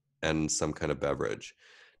 and some kind of beverage.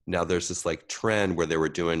 Now there's this like trend where they were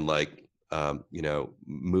doing like,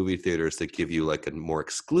 movie theaters that give you like a more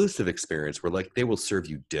exclusive experience where like they will serve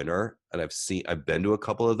you dinner. And I've been to a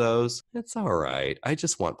couple of those. It's all right. I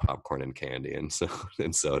just want popcorn and candy and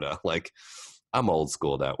and soda. Like I'm old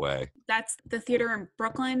school that way. That's the theater in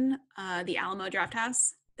Brooklyn, the Alamo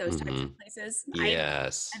Drafthouse, those types of places.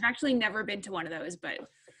 Yes. I've actually never been to one of those, but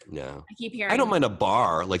Yeah. I keep hearing. I don't mind a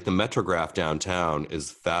bar. Like the Metrograph downtown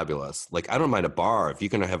is fabulous. Like I don't mind a bar. If you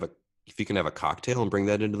can have a cocktail and bring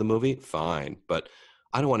that into the movie, fine. But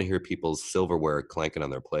I don't want to hear people's silverware clanking on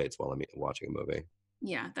their plates while I'm watching a movie.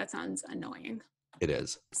 Yeah, that sounds annoying. It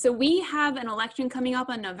is. So we have an election coming up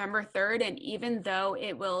on November 3rd, and even though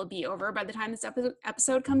it will be over by the time this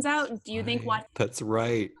episode comes out, do you think what? That's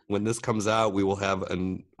right. When this comes out, we will have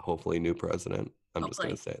an hopefully new president. I'm just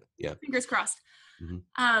going to say it. Yeah. Fingers crossed.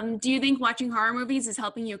 Mm-hmm. Do you think watching horror movies is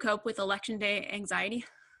helping you cope with election day anxiety?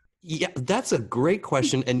 Yeah, that's a great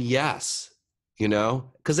question. And yes,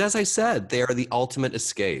 because as I said, they are the ultimate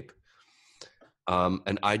escape.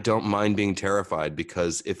 And I don't mind being terrified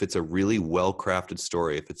because if it's a really well-crafted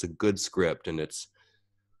story, if it's a good script and it's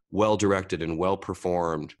well-directed and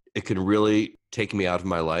well-performed, it can really take me out of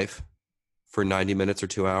my life for 90 minutes or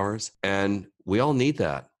 2 hours. And we all need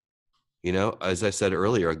that. As I said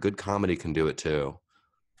earlier, a good comedy can do it too.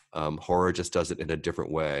 Horror just does it in a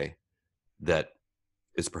different way that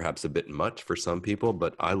is perhaps a bit much for some people,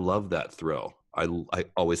 but I love that thrill. I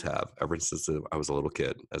always have ever since I was a little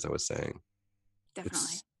kid, as I was saying. Definitely.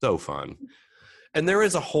 It's so fun. And there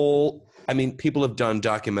is people have done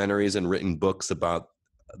documentaries and written books about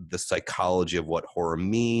the psychology of what horror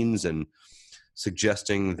means and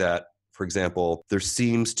suggesting that, for example, there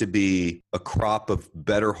seems to be a crop of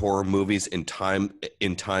better horror movies in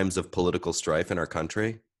times of political strife in our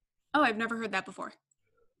country. Oh, I've never heard that before.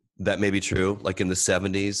 That may be true. Like in the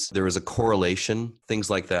 70s, there was a correlation, things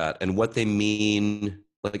like that. And what they mean,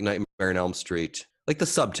 like Nightmare on Elm Street, like the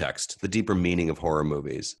subtext, the deeper meaning of horror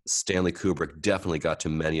movies. Stanley Kubrick definitely got to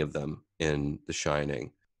many of them in The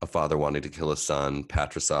Shining. A father wanting to kill his son,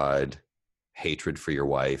 patricide, hatred for your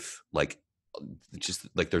wife. Like, just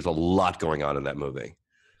like there's a lot going on in that movie.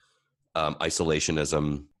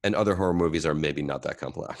 Isolationism, and other horror movies are maybe not that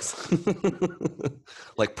complex.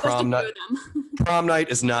 Like Prom Night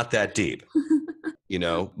is not that deep,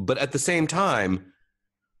 but at the same time,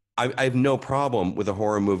 I have no problem with a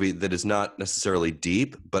horror movie that is not necessarily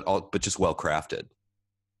deep, but just well crafted.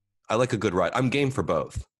 I like a good ride. I'm game for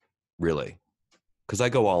both, really, because I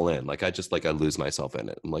go all in. Like I lose myself in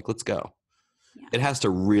it. I'm like, let's go. Yeah. It has to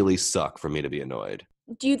really suck for me to be annoyed.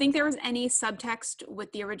 Do you think there was any subtext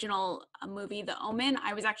with the original movie, The Omen?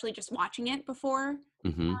 I was actually just watching it before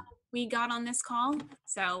we got on this call,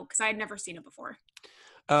 because I had never seen it before.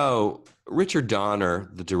 Oh, Richard Donner,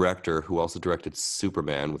 the director, who also directed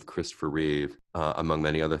Superman with Christopher Reeve, among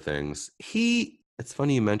many other things. It's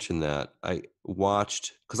funny you mentioned that. I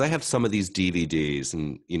watched, because I have some of these DVDs,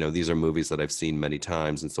 and these are movies that I've seen many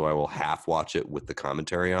times, and so I will half watch it with the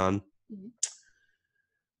commentary on. Mm-hmm.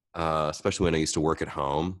 Especially when I used to work at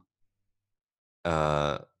home.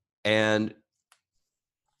 And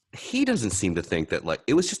he doesn't seem to think that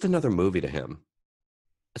it was just another movie to him.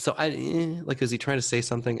 So is he trying to say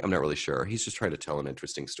something? I'm not really sure. He's just trying to tell an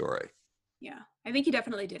interesting story. Yeah, I think he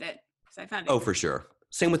definitely did it. I found it. Oh, for sure.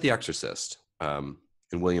 Same with The Exorcist and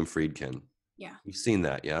William Friedkin. Yeah. You've seen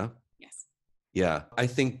that, yeah? Yes. Yeah. I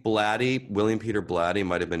think William Peter Blatty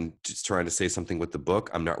might have been just trying to say something with the book.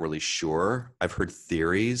 I'm not really sure. I've heard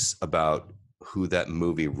theories about who that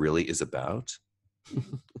movie really is about.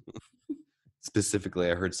 Specifically,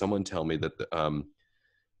 I heard someone tell me that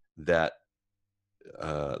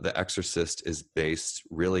The Exorcist is based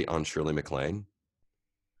really on Shirley MacLaine.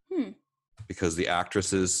 Because the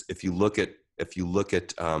actresses, if you look at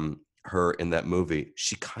her in that movie,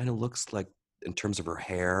 she kind of looks like, in terms of her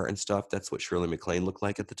hair and stuff, that's what Shirley MacLaine looked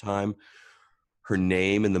like at the time. Her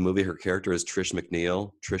name in the movie, her character is Trish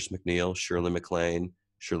McNeil, Shirley MacLaine.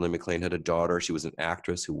 Shirley MacLaine had a daughter. She was an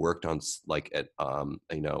actress who worked on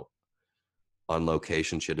on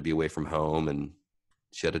location. She had to be away from home, and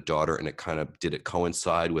she had a daughter, and did it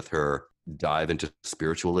coincide with her dive into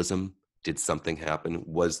spiritualism? Did something happen?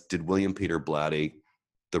 Did William Peter Blatty,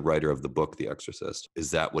 the writer of the book The Exorcist,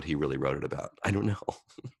 is that what he really wrote it about? I don't know.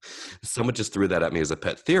 Someone just threw that at me as a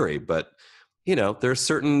pet theory, but there are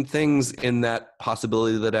certain things in that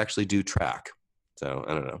possibility that actually do track. So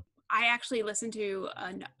I don't know. I actually listened to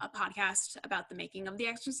a podcast about the making of The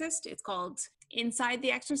Exorcist. It's called Inside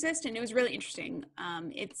The Exorcist, and it was really interesting.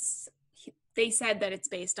 they said that it's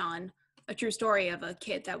based on a true story of a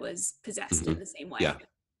kid that was possessed in the same way. Yeah.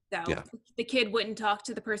 So Yeah. the kid wouldn't talk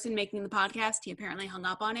to the person making the podcast. He apparently hung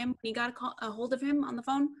up on him when he got a hold of him on the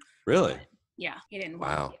phone. Really? But yeah, he didn't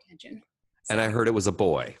want Wow. the attention. And I heard it was a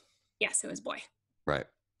boy. Yes, it was a boy. Right.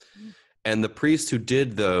 And the priest who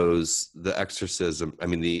did the exorcism, I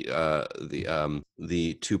mean,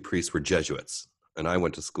 the two priests were Jesuits. And I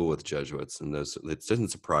went to school with Jesuits, and it doesn't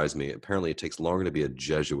surprise me. Apparently, it takes longer to be a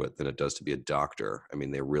Jesuit than it does to be a doctor. I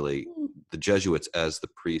mean, the Jesuits, as the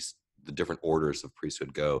priests, the different orders of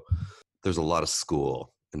priesthood go, there's a lot of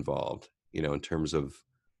school involved, in terms of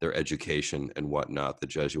their education and whatnot. The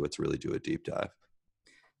Jesuits really do a deep dive.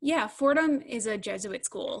 Yeah, Fordham is a Jesuit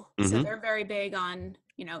school, so they're very big on,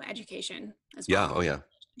 education as well. Yeah, oh yeah.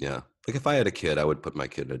 Yeah. Like if I had a kid, I would put my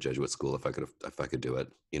kid in a Jesuit school if I could do it.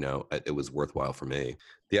 It was worthwhile for me.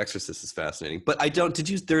 The Exorcist is fascinating. But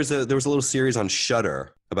there was a little series on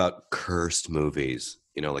Shudder about cursed movies,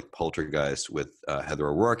 like Poltergeist with Heather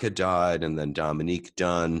O'Rourke had died, and then Dominique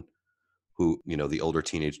Dunn, who, the older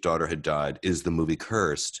teenage daughter had died. Is the movie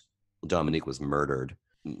cursed? Well, Dominique was murdered.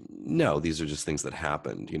 No, these are just things that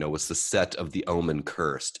happened. Was the set of The Omen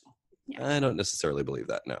cursed? Yeah. I don't necessarily believe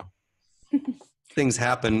that, no. Things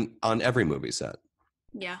happen on every movie set.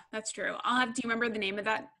 Yeah, that's true. Do you remember the name of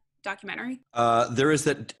that documentary? There is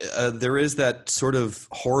that sort of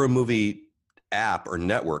horror movie app or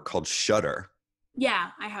network called Shudder. Yeah,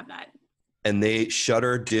 I have that. And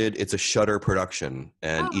it's a Shudder production,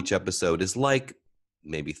 and each episode is like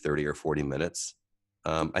maybe 30 or 40 minutes.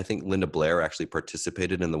 I think Linda Blair actually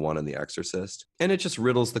participated in the one on The Exorcist. And it just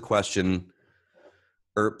riddles the question,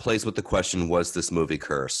 or plays with the question, was this movie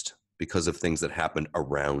cursed? Because of things that happened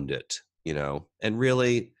around it, And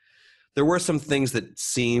really, there were some things that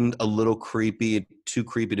seemed a little creepy, too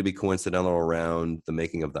creepy to be coincidental around the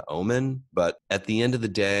making of The Omen. But at the end of the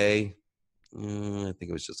day, I think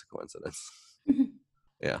it was just a coincidence.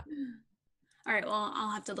 Yeah. All right, well, I'll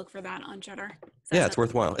have to look for that on Shudder. Yeah, it's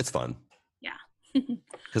worthwhile. It's fun. Yeah.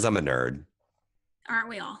 Because I'm a nerd. Aren't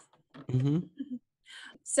we all? Mm-hmm.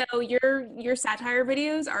 So your satire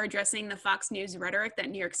videos are addressing the Fox News rhetoric that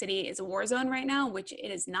New York City is a war zone right now, which it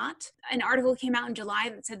is not. An article came out in July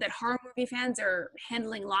that said that horror movie fans are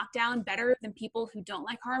handling lockdown better than people who don't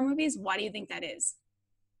like horror movies. Why do you think that is?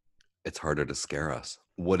 It's harder to scare us.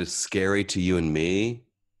 What is scary to you and me,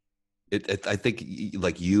 I think,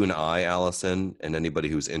 like you and I, Allison, and anybody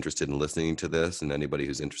who's interested in listening to this, and anybody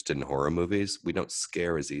who's interested in horror movies, we don't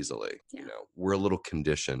scare as easily. Yeah. We're a little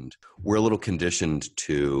conditioned. We're a little conditioned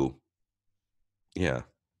to, yeah,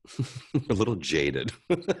 a little jaded.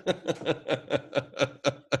 That's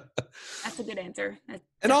a good answer.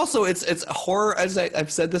 And also, it's horror. As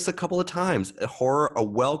I've said this a couple of times, a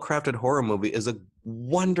well-crafted horror movie is a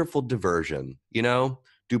wonderful diversion.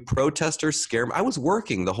 Do protesters scare me? I was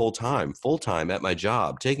working the whole time, full time at my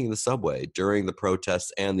job, taking the subway during the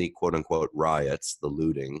protests and the quote unquote riots, the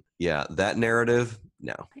looting. Yeah, that narrative,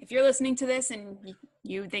 no. If you're listening to this and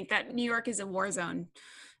you think that New York is a war zone,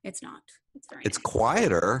 it's not. It's nice.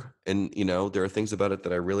 Quieter, and there are things about it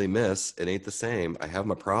that I really miss. It ain't the same. I have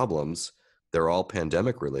my problems. They're all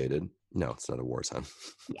pandemic related. No, it's not a war zone.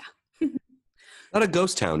 Yeah. Not a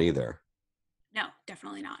ghost town either. No,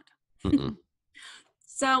 definitely not. Mm-mm.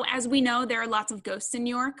 So, as we know, there are lots of ghosts in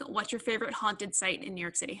New York. What's your favorite haunted site in New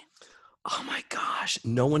York City? Oh my gosh,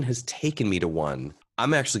 no one has taken me to one.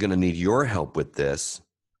 I'm actually going to need your help with this.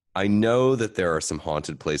 I know that there are some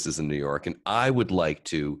haunted places in New York, and I would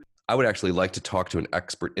actually like to talk to an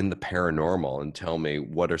expert in the paranormal and tell me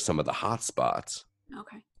what are some of the hot spots.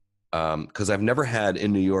 Okay. Because I've never had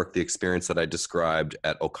in New York the experience that I described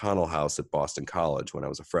at O'Connell House at Boston College when I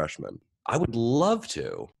was a freshman. I would love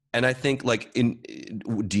to. And I think,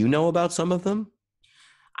 do you know about some of them?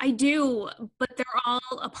 I do, but they're all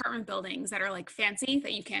apartment buildings that are fancy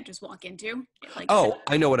that you can't just walk into.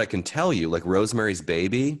 I know what I can tell you. Like Rosemary's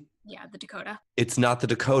Baby. Yeah, the Dakota. It's not the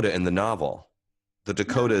Dakota in the novel. The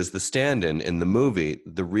Dakota is the stand-in in the movie.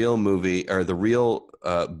 The real movie, or the real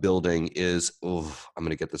building is, I'm going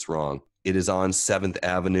to get this wrong. It is on 7th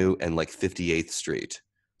Avenue and 58th Street.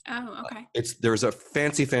 Oh, okay. There's a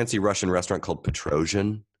fancy Russian restaurant called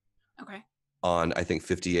Petrosian. Okay. On, I think,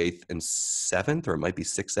 58th and 7th, or it might be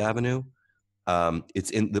 6th Avenue.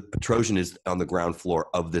 The Petrosian is on the ground floor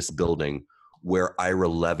of this building where Ira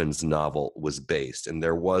Levin's novel was based. And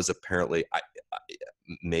there was apparently,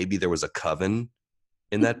 maybe there was a coven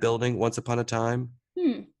in that building once upon a time.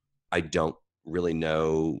 I don't really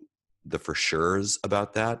know the for sures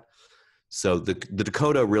about that. So the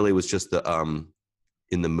Dakota really was just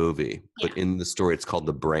in the movie, but in the story it's called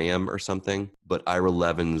the Bram or something. But Ira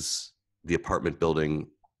Levin's, the apartment building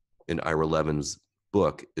in Ira Levin's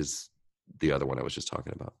book is the other one I was just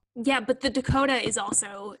talking about. Yeah, but the Dakota is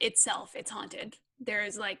also itself, it's haunted.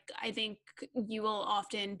 There's like, I think you will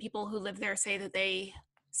often, people who live there say that they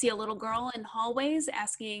see a little girl in hallways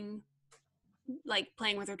asking, like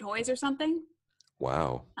playing with her toys or something.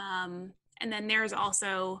 Wow. And then there's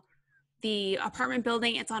also the apartment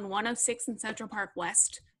building. It's on 106 in Central Park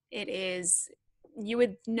West. It is, you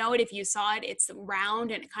would know it if you saw it. It's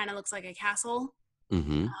round and it kind of looks like a castle.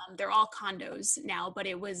 Mm-hmm. They're all condos now, but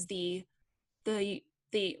it was the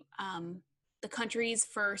country's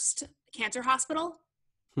first cancer hospital.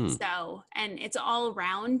 So, and it's all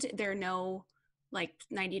round. There are no like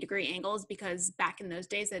 90-degree angles because back in those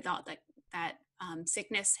days they thought that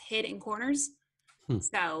sickness hid in corners.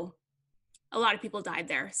 So a lot of people died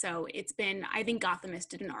there. So it's been, I think Gothamist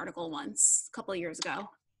did an article once a couple of years ago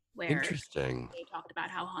where Interesting. they talked about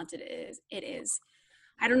how haunted it is.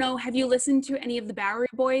 I don't know. Have you listened to any of the Bowery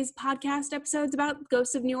Boys podcast episodes about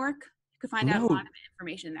Ghosts of New York? You could find out a lot of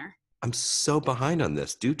information there. I'm so behind on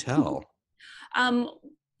this. Do tell.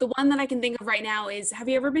 The one that I can think of right now is, have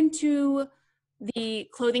you ever been to the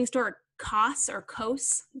clothing store COS or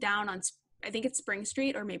COS down on, I think it's Spring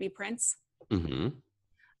Street or maybe Prince? Mm-hmm.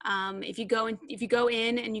 If you go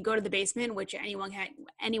in and you go to the basement, which anyone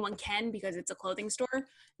can because it's a clothing store,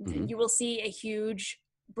 you will see a huge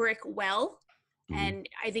brick well, and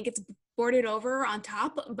I think it's boarded over on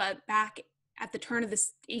top. But back at the turn of the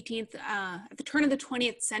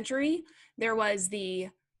 20th century, there was a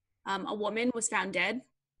woman was found dead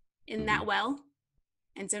in that well,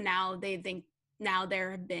 and so now they think. Now there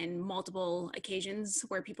have been multiple occasions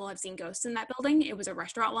where people have seen ghosts in that building. It was a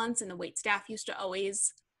restaurant once, and the wait staff used to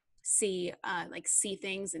always see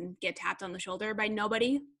things and get tapped on the shoulder by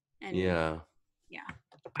nobody. And yeah.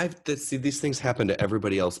 See, these things happen to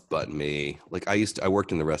everybody else but me. Like I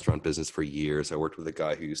worked in the restaurant business for years. I worked with a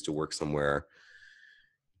guy who used to work somewhere.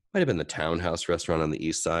 Might have been the Townhouse restaurant on the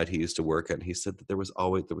east side he used to work at. And he said that there was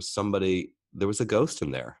a ghost in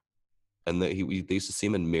there. And that they used to see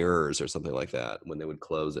him in mirrors or something like that when they would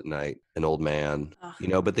close at night. An old man,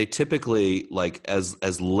 but they typically, like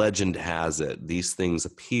as legend has it, these things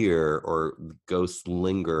appear or ghosts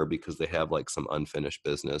linger because they have like some unfinished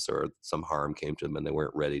business or some harm came to them and they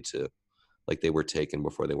weren't ready to, like they were taken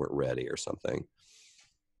before they weren't ready or something.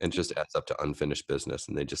 And it just adds up to unfinished business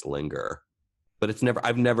and they just linger. But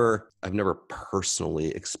I've never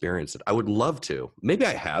personally experienced it. I would love to. Maybe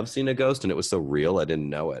I have seen a ghost and it was so real I didn't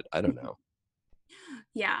know it. I don't know.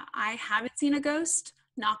 Yeah, I haven't seen a ghost.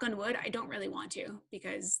 Knock on wood. I don't really want to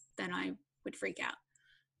because then I would freak out.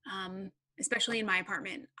 Especially in my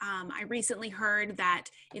apartment. I recently heard that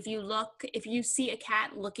if you see a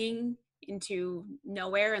cat looking into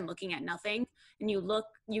nowhere and looking at nothing, and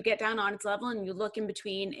you get down on its level and you look in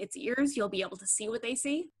between its ears, you'll be able to see what they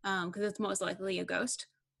see because it's most likely a ghost.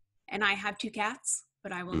 And I have 2 cats,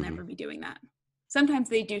 but I will never be doing that. Sometimes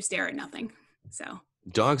they do stare at nothing. So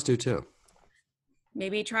dogs do too.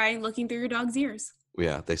 Maybe try looking through your dog's ears.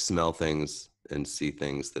 Yeah, they smell things and see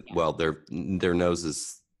things that their nose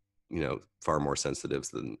is, far more sensitive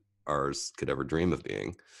than ours could ever dream of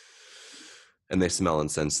being. And they smell and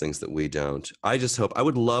sense things that we don't. I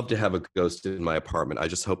would love to have a ghost in my apartment. I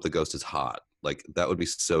just hope the ghost is hot. Like that would be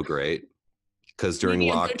so great. Because during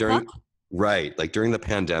the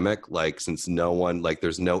pandemic, like since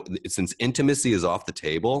since intimacy is off the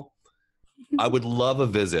table, I would love a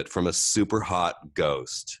visit from a super hot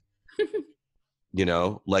ghost.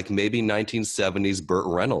 Like maybe 1970s Burt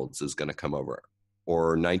Reynolds is going to come over,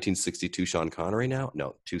 or 1962 Sean Connery now.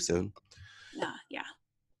 No, too soon. Yeah.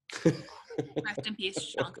 Rest in peace,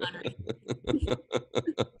 Sean Connery.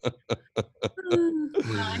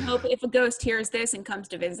 I hope if a ghost hears this and comes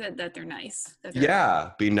to visit that they're nice.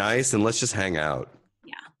 Be nice and let's just hang out.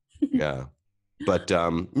 Yeah. Yeah. But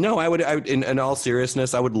no, I would in all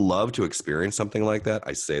seriousness, I would love to experience something like that.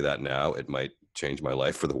 I say that now. It might change my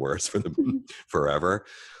life for the worse for forever.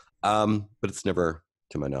 But it's never,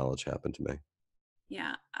 to my knowledge, happened to me.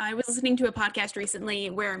 Yeah. I was listening to a podcast recently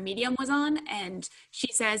where a medium was on, and she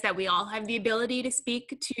says that we all have the ability to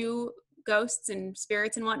speak to ghosts and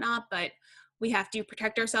spirits and whatnot, but we have to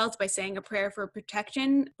protect ourselves by saying a prayer for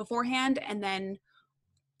protection beforehand, and then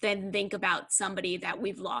think about somebody that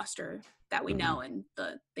we've lost or that we know, and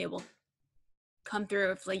they will come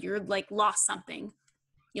through. If like you're like lost something,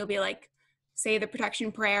 you'll be like, say the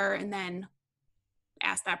protection prayer and then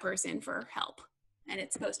ask that person for help. And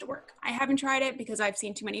it's supposed to work. I haven't tried it because I've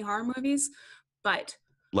seen too many horror movies, but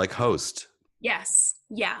like Host. Yes.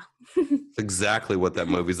 Yeah. Exactly what that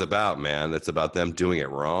movie's about, man. It's about them doing it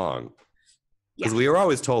wrong. Because we were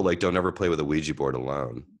always told, like, don't ever play with a Ouija board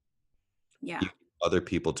alone. Yeah. other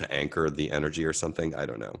people to anchor the energy or something. I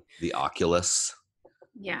don't know. The Oculus.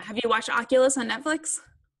 Yeah. Have you watched Oculus on Netflix?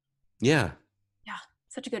 Yeah. Yeah.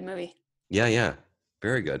 Such a good movie. Yeah. Yeah.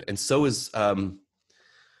 Very good. And so is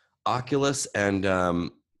Oculus, and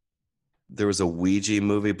there was a Ouija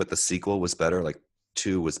movie, but the sequel was better. Like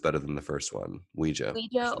 2 was better than the first one. Ouija.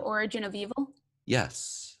 Ouija, Origin of Evil?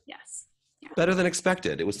 Yes. Yes. Yeah. Better than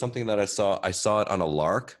expected. It was something that I saw. I saw it on a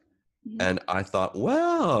lark, and I thought,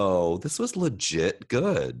 wow, this was legit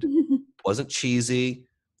good. Wasn't cheesy,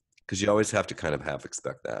 because you always have to kind of half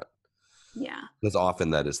expect that. Yeah. Because often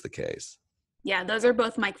that is the case. Yeah, those are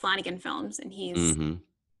both Mike Flanagan films, and Mm-hmm.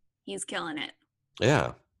 he's killing it.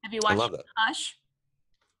 Yeah. Have you I watched love that. Hush?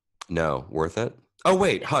 No, worth it? Oh,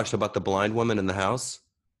 wait, Hush, about the blind woman in the house?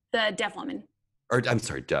 The deaf woman. Or, I'm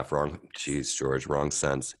sorry, deaf, wrong. Jeez, George, wrong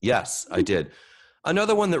sense. Yes, I did.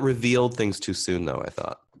 Another one that revealed things too soon, though, I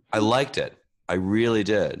thought. I liked it. I really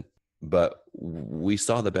did. But we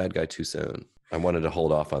saw the bad guy too soon. I wanted to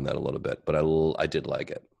hold off on that a little bit, but I did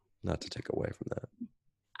like it. Not to take away from that.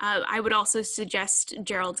 I would also suggest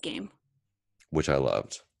Gerald's Game. Which I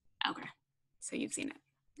loved. Okay. So you've seen it.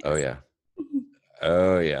 Oh, yeah.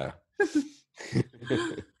 Oh, yeah.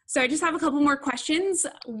 So I just have a couple more questions.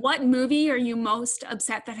 What movie are you most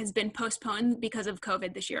upset that has been postponed because of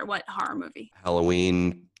COVID this year? What horror movie?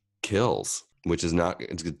 Halloween Kills, which is not,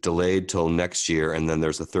 it's delayed till next year. And then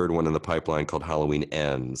there's a third one in the pipeline called Halloween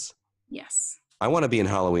Ends. Yes. I want to be in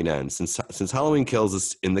Halloween Ends. Since Halloween Kills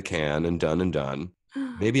is in the can and done,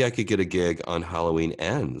 maybe I could get a gig on Halloween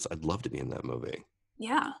Ends. I'd love to be in that movie.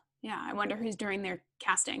 Yeah. Yeah. I wonder who's doing their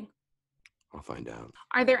casting. I'll find out.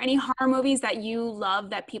 Are there any horror movies that you love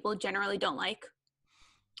that people generally don't like?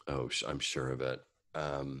 Oh, I'm sure of it.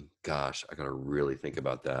 Gosh, I got to really think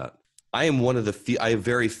about that. I am one of the few, I have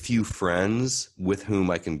very few friends with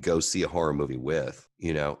whom I can go see a horror movie with.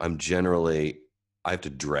 You know, I have to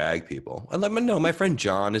drag people. I let them know my friend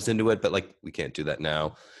John is into it, but like we can't do that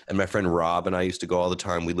now. And my friend Rob and I used to go all the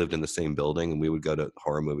time. We lived in the same building and we would go to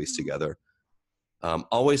horror movies together.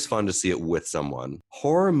 Always fun to see it with someone.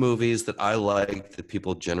 Horror movies that I like that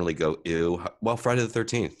people generally go, ew. Well, Friday the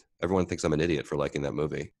 13th. Everyone thinks I'm an idiot for liking that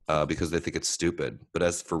movie because they think it's stupid. But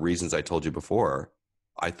as for reasons I told you before,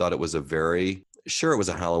 I thought it was it was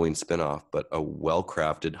a Halloween spinoff, but a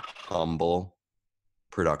well-crafted, humble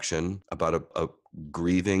production about a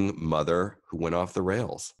grieving mother who went off the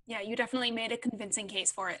rails. Yeah, you definitely made a convincing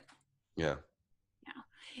case for it. Yeah.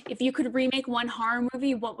 If you could remake one horror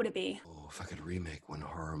movie, what would it be? Oh, if I could remake one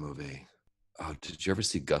horror movie. Oh, did you ever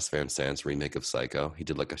see Gus Van Sant's remake of Psycho? He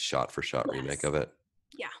did like a shot-for-shot remake of it.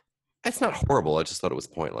 Yeah. It's not horrible. I just thought it was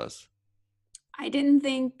pointless. I didn't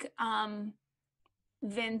think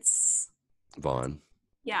Vince Vaughn.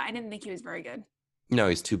 Yeah, I didn't think he was very good. No,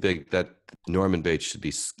 he's too big. That Norman Bates should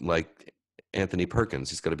be like Anthony Perkins.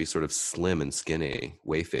 He's got to be sort of slim and skinny,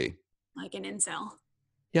 wafy. Like an incel.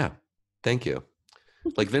 Yeah. Thank you.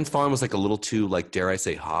 Like Vince Vaughn was like a little too, like, dare I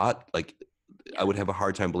say, hot. Like, I would have a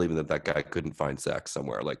hard time believing that guy couldn't find sex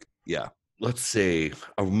somewhere. Like, yeah. Let's see.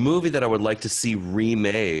 A movie that I would like to see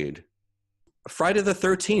remade. Friday the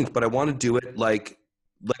 13th, but I want to do it like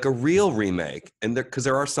a real remake. And because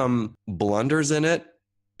there are some blunders in it.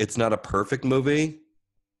 It's not a perfect movie,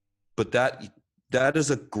 but that is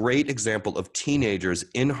a great example of teenagers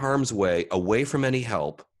in harm's way, away from any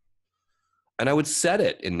help. And I would set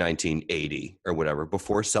it in 1980 or whatever,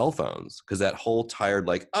 before cell phones, because that whole tired,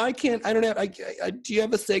 like, do you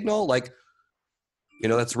have a signal? Like, you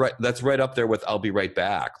know, that's right up there with I'll be right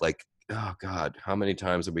back. Like, oh God, how many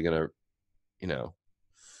times are we going to, you know,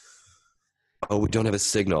 oh, we don't have a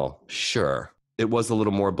signal. Sure. It was a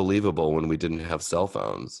little more believable when we didn't have cell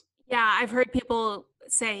phones. Yeah, I've heard people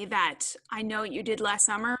say that I Know What You Did Last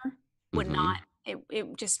Summer would not, it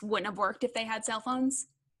just wouldn't have worked if they had cell phones.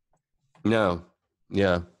 No.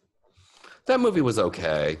 Yeah. That movie was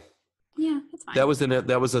okay. Yeah, it's fine.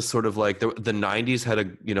 That was a sort of like the 90s had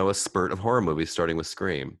a spurt of horror movies starting with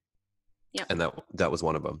Scream. Yep. And that was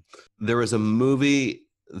one of them. There was a movie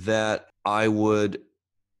that I would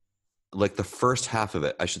like the first half of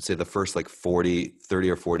it, I should say the first like 30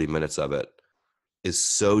 or 40 minutes of it is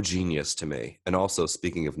so genius to me. And also,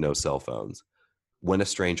 speaking of no cell phones, When a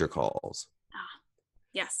Stranger Calls. Ah,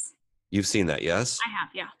 yes. You've seen that, yes? I have,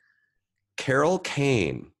 yeah. Carol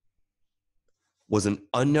Kane was an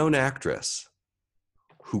unknown actress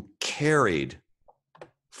who carried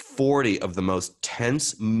 40 of the most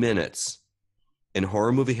tense minutes in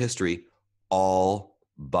horror movie history all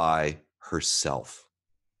by herself.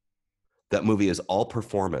 That movie is all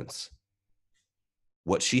performance.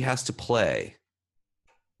 What she has to play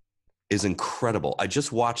is incredible. I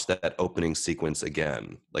just watched that opening sequence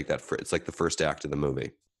again, like that. It's like the first act of the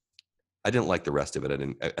movie. I didn't like the rest of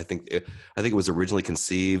it. I think it was originally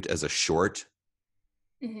conceived as a short,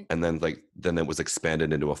 and then it was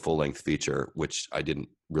expanded into a full length feature, which I didn't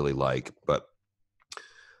really like. But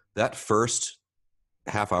that first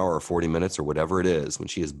half hour or 40 minutes or whatever it is, when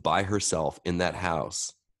she is by herself in that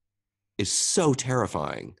house, is so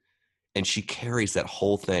terrifying. And she carries that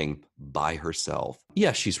whole thing by herself.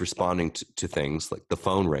 Yeah, she's responding to things like the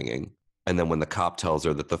phone ringing. And then when the cop tells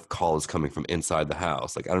her that the call is coming from inside the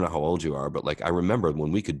house, like, I don't know how old you are, but like, I remember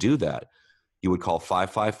when we could do that, you would call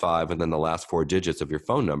 555 and then the last 4 digits of your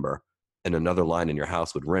phone number, and another line in your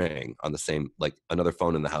house would ring on the same, like another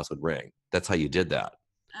phone in the house would ring. That's how you did that.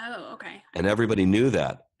 Oh, okay. And everybody knew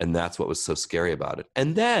that. And that's what was so scary about it.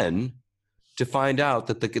 And then to find out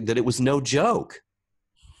that that it was no joke,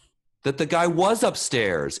 that the guy was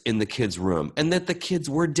upstairs in the kids' room and that the kids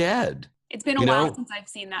were dead. It's been a while since I've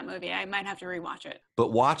seen that movie. I might have to rewatch it.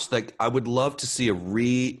 But I would love to see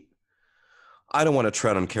I don't want to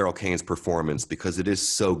tread on Carol Kane's performance because it is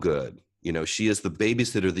so good. You know, she is the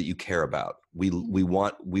babysitter that you care about. We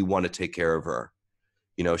want to take care of her.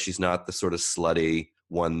 You know, she's not the sort of slutty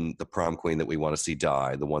one, the prom queen that we want to see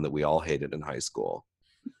die, the one that we all hated in high school.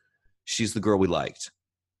 She's the girl we liked.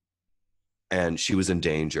 And she was in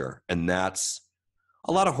danger. And that's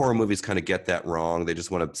a lot of horror movies kind of get that wrong. They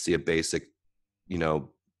just want to see a basic, you know,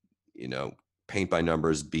 paint by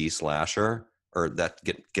numbers B slasher, or that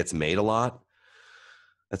gets made a lot.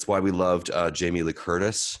 That's why we loved Jamie Lee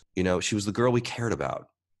Curtis. You know, she was the girl we cared about,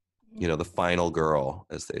 you know, the final girl,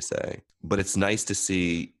 as they say. But it's nice to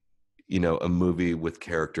see, you know, a movie with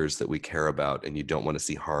characters that we care about and you don't want to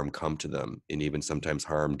see harm come to them. And even sometimes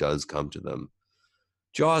harm does come to them.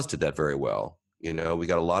 Jaws did that very well. You know, we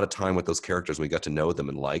got a lot of time with those characters. We got to know them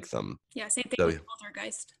and like them. Yeah, same thing with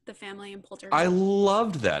Poltergeist, the family in Poltergeist. I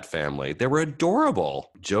loved that family. They were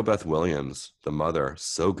adorable. Jo Beth Williams, the mother,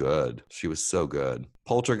 so good. She was so good.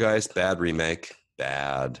 Poltergeist, bad remake.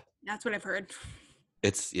 Bad. That's what I've heard.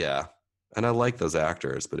 Yeah. And I like those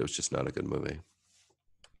actors, but it was just not a good movie.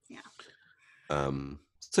 Yeah.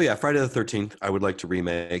 So yeah, Friday the 13th, I would like to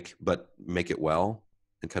remake, but make it well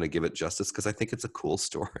and kind of give it justice because I think it's a cool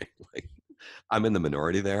story. Like, I'm in the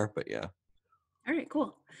minority there, but yeah. All right,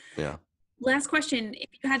 cool. Yeah. Last question. If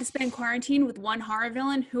you had to spend quarantine with one horror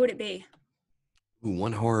villain, who would it be? Ooh,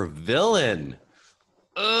 one horror villain.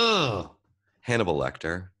 Ugh. Hannibal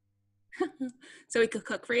Lecter. So he could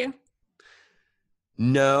cook for you?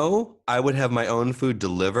 No, I would have my own food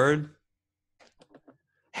delivered.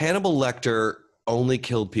 Hannibal Lecter only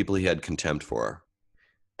killed people he had contempt for.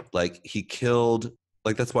 Like, he killed...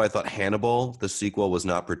 Like, that's why I thought Hannibal, the sequel, was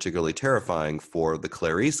not particularly terrifying for the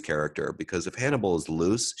Clarice character, because if Hannibal is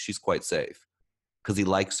loose, she's quite safe because he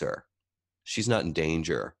likes her. She's not in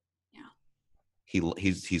danger. Yeah.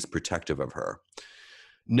 He's protective of her.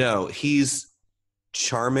 No, he's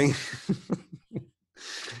charming.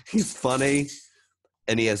 He's funny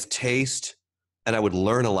and he has taste. And I would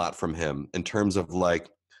learn a lot from him in terms of like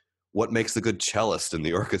what makes a good cellist in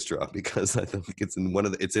the orchestra, because I think it's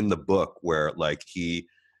in the book where like he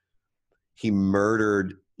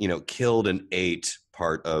murdered, killed and ate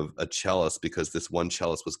part of a cellist because this one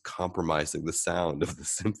cellist was compromising the sound of the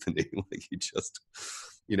symphony. Like he just,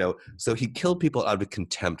 so he killed people out of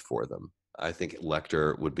contempt for them. I think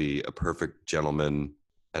Lecter would be a perfect gentleman,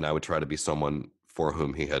 and I would try to be someone for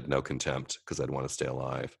whom he had no contempt because I'd want to stay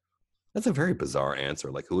alive. That's a very bizarre answer.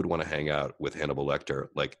 Like, who would want to hang out with Hannibal Lecter?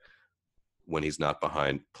 Like, when he's not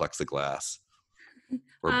behind plexiglass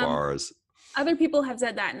or bars. Other people have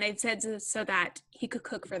said that, and they've said so that he could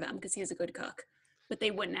cook for them because he's a good cook, but they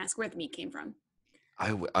wouldn't ask where the meat came from.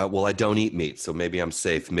 I don't eat meat, so maybe I'm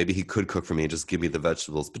safe. Maybe he could cook for me and just give me the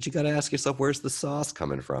vegetables, but you got to ask yourself, where's the sauce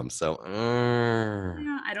coming from? So,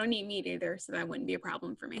 Yeah, I don't eat meat either, so that wouldn't be a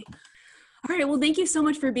problem for me. All right, well, thank you so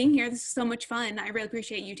much for being here. This is so much fun. I really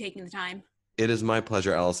appreciate you taking the time. It is my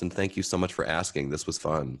pleasure, Allison. Thank you so much for asking. This was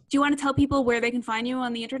fun. Do you want to tell people where they can find you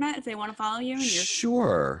on the internet if they want to follow you?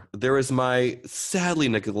 Sure. There is my sadly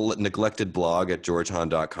neglected blog at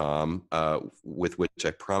georgehahn.com, with which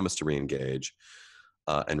I promise to reengage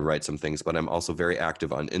and write some things. But I'm also very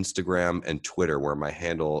active on Instagram and Twitter, where my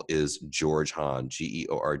handle is George Hahn,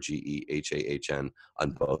 GeorgeHahn,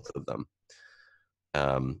 on both of them.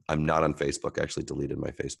 I'm not on Facebook. I actually deleted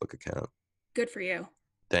my Facebook account. Good for you.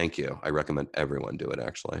 Thank you. I recommend everyone do it,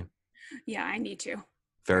 actually. Yeah, I need to.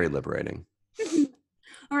 Very liberating.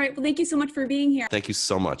 All right. Well, thank you so much for being here. Thank you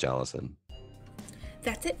so much, Allison.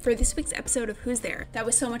 That's it for this week's episode of Who's There. That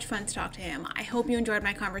was so much fun to talk to him. I hope you enjoyed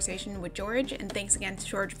my conversation with George, and thanks again to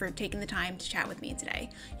George for taking the time to chat with me today.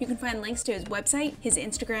 You can find links to his website, his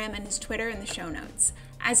Instagram, and his Twitter in the show notes.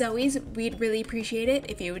 As always, we'd really appreciate it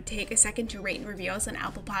if you would take a second to rate and review us on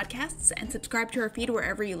Apple Podcasts and subscribe to our feed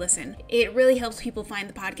wherever you listen. It really helps people find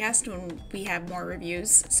the podcast when we have more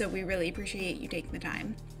reviews, so we really appreciate you taking the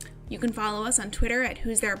time. You can follow us on Twitter at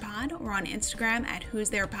Who's There Pod or on Instagram at Who's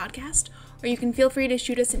There Podcast, or you can feel free to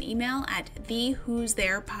shoot us an email at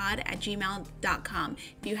thewho'stherepod@gmail.com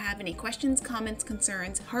if you have any questions, comments,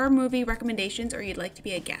 concerns, horror movie recommendations, or you'd like to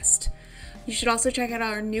be a guest. You should also check out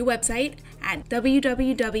our new website at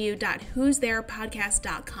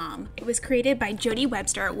www.who'stherepodcast.com. It was created by Jody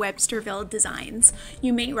Webster at Websterville Designs.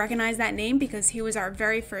 You may recognize that name because he was our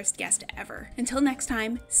very first guest ever. Until next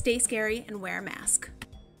time, stay scary and wear a mask.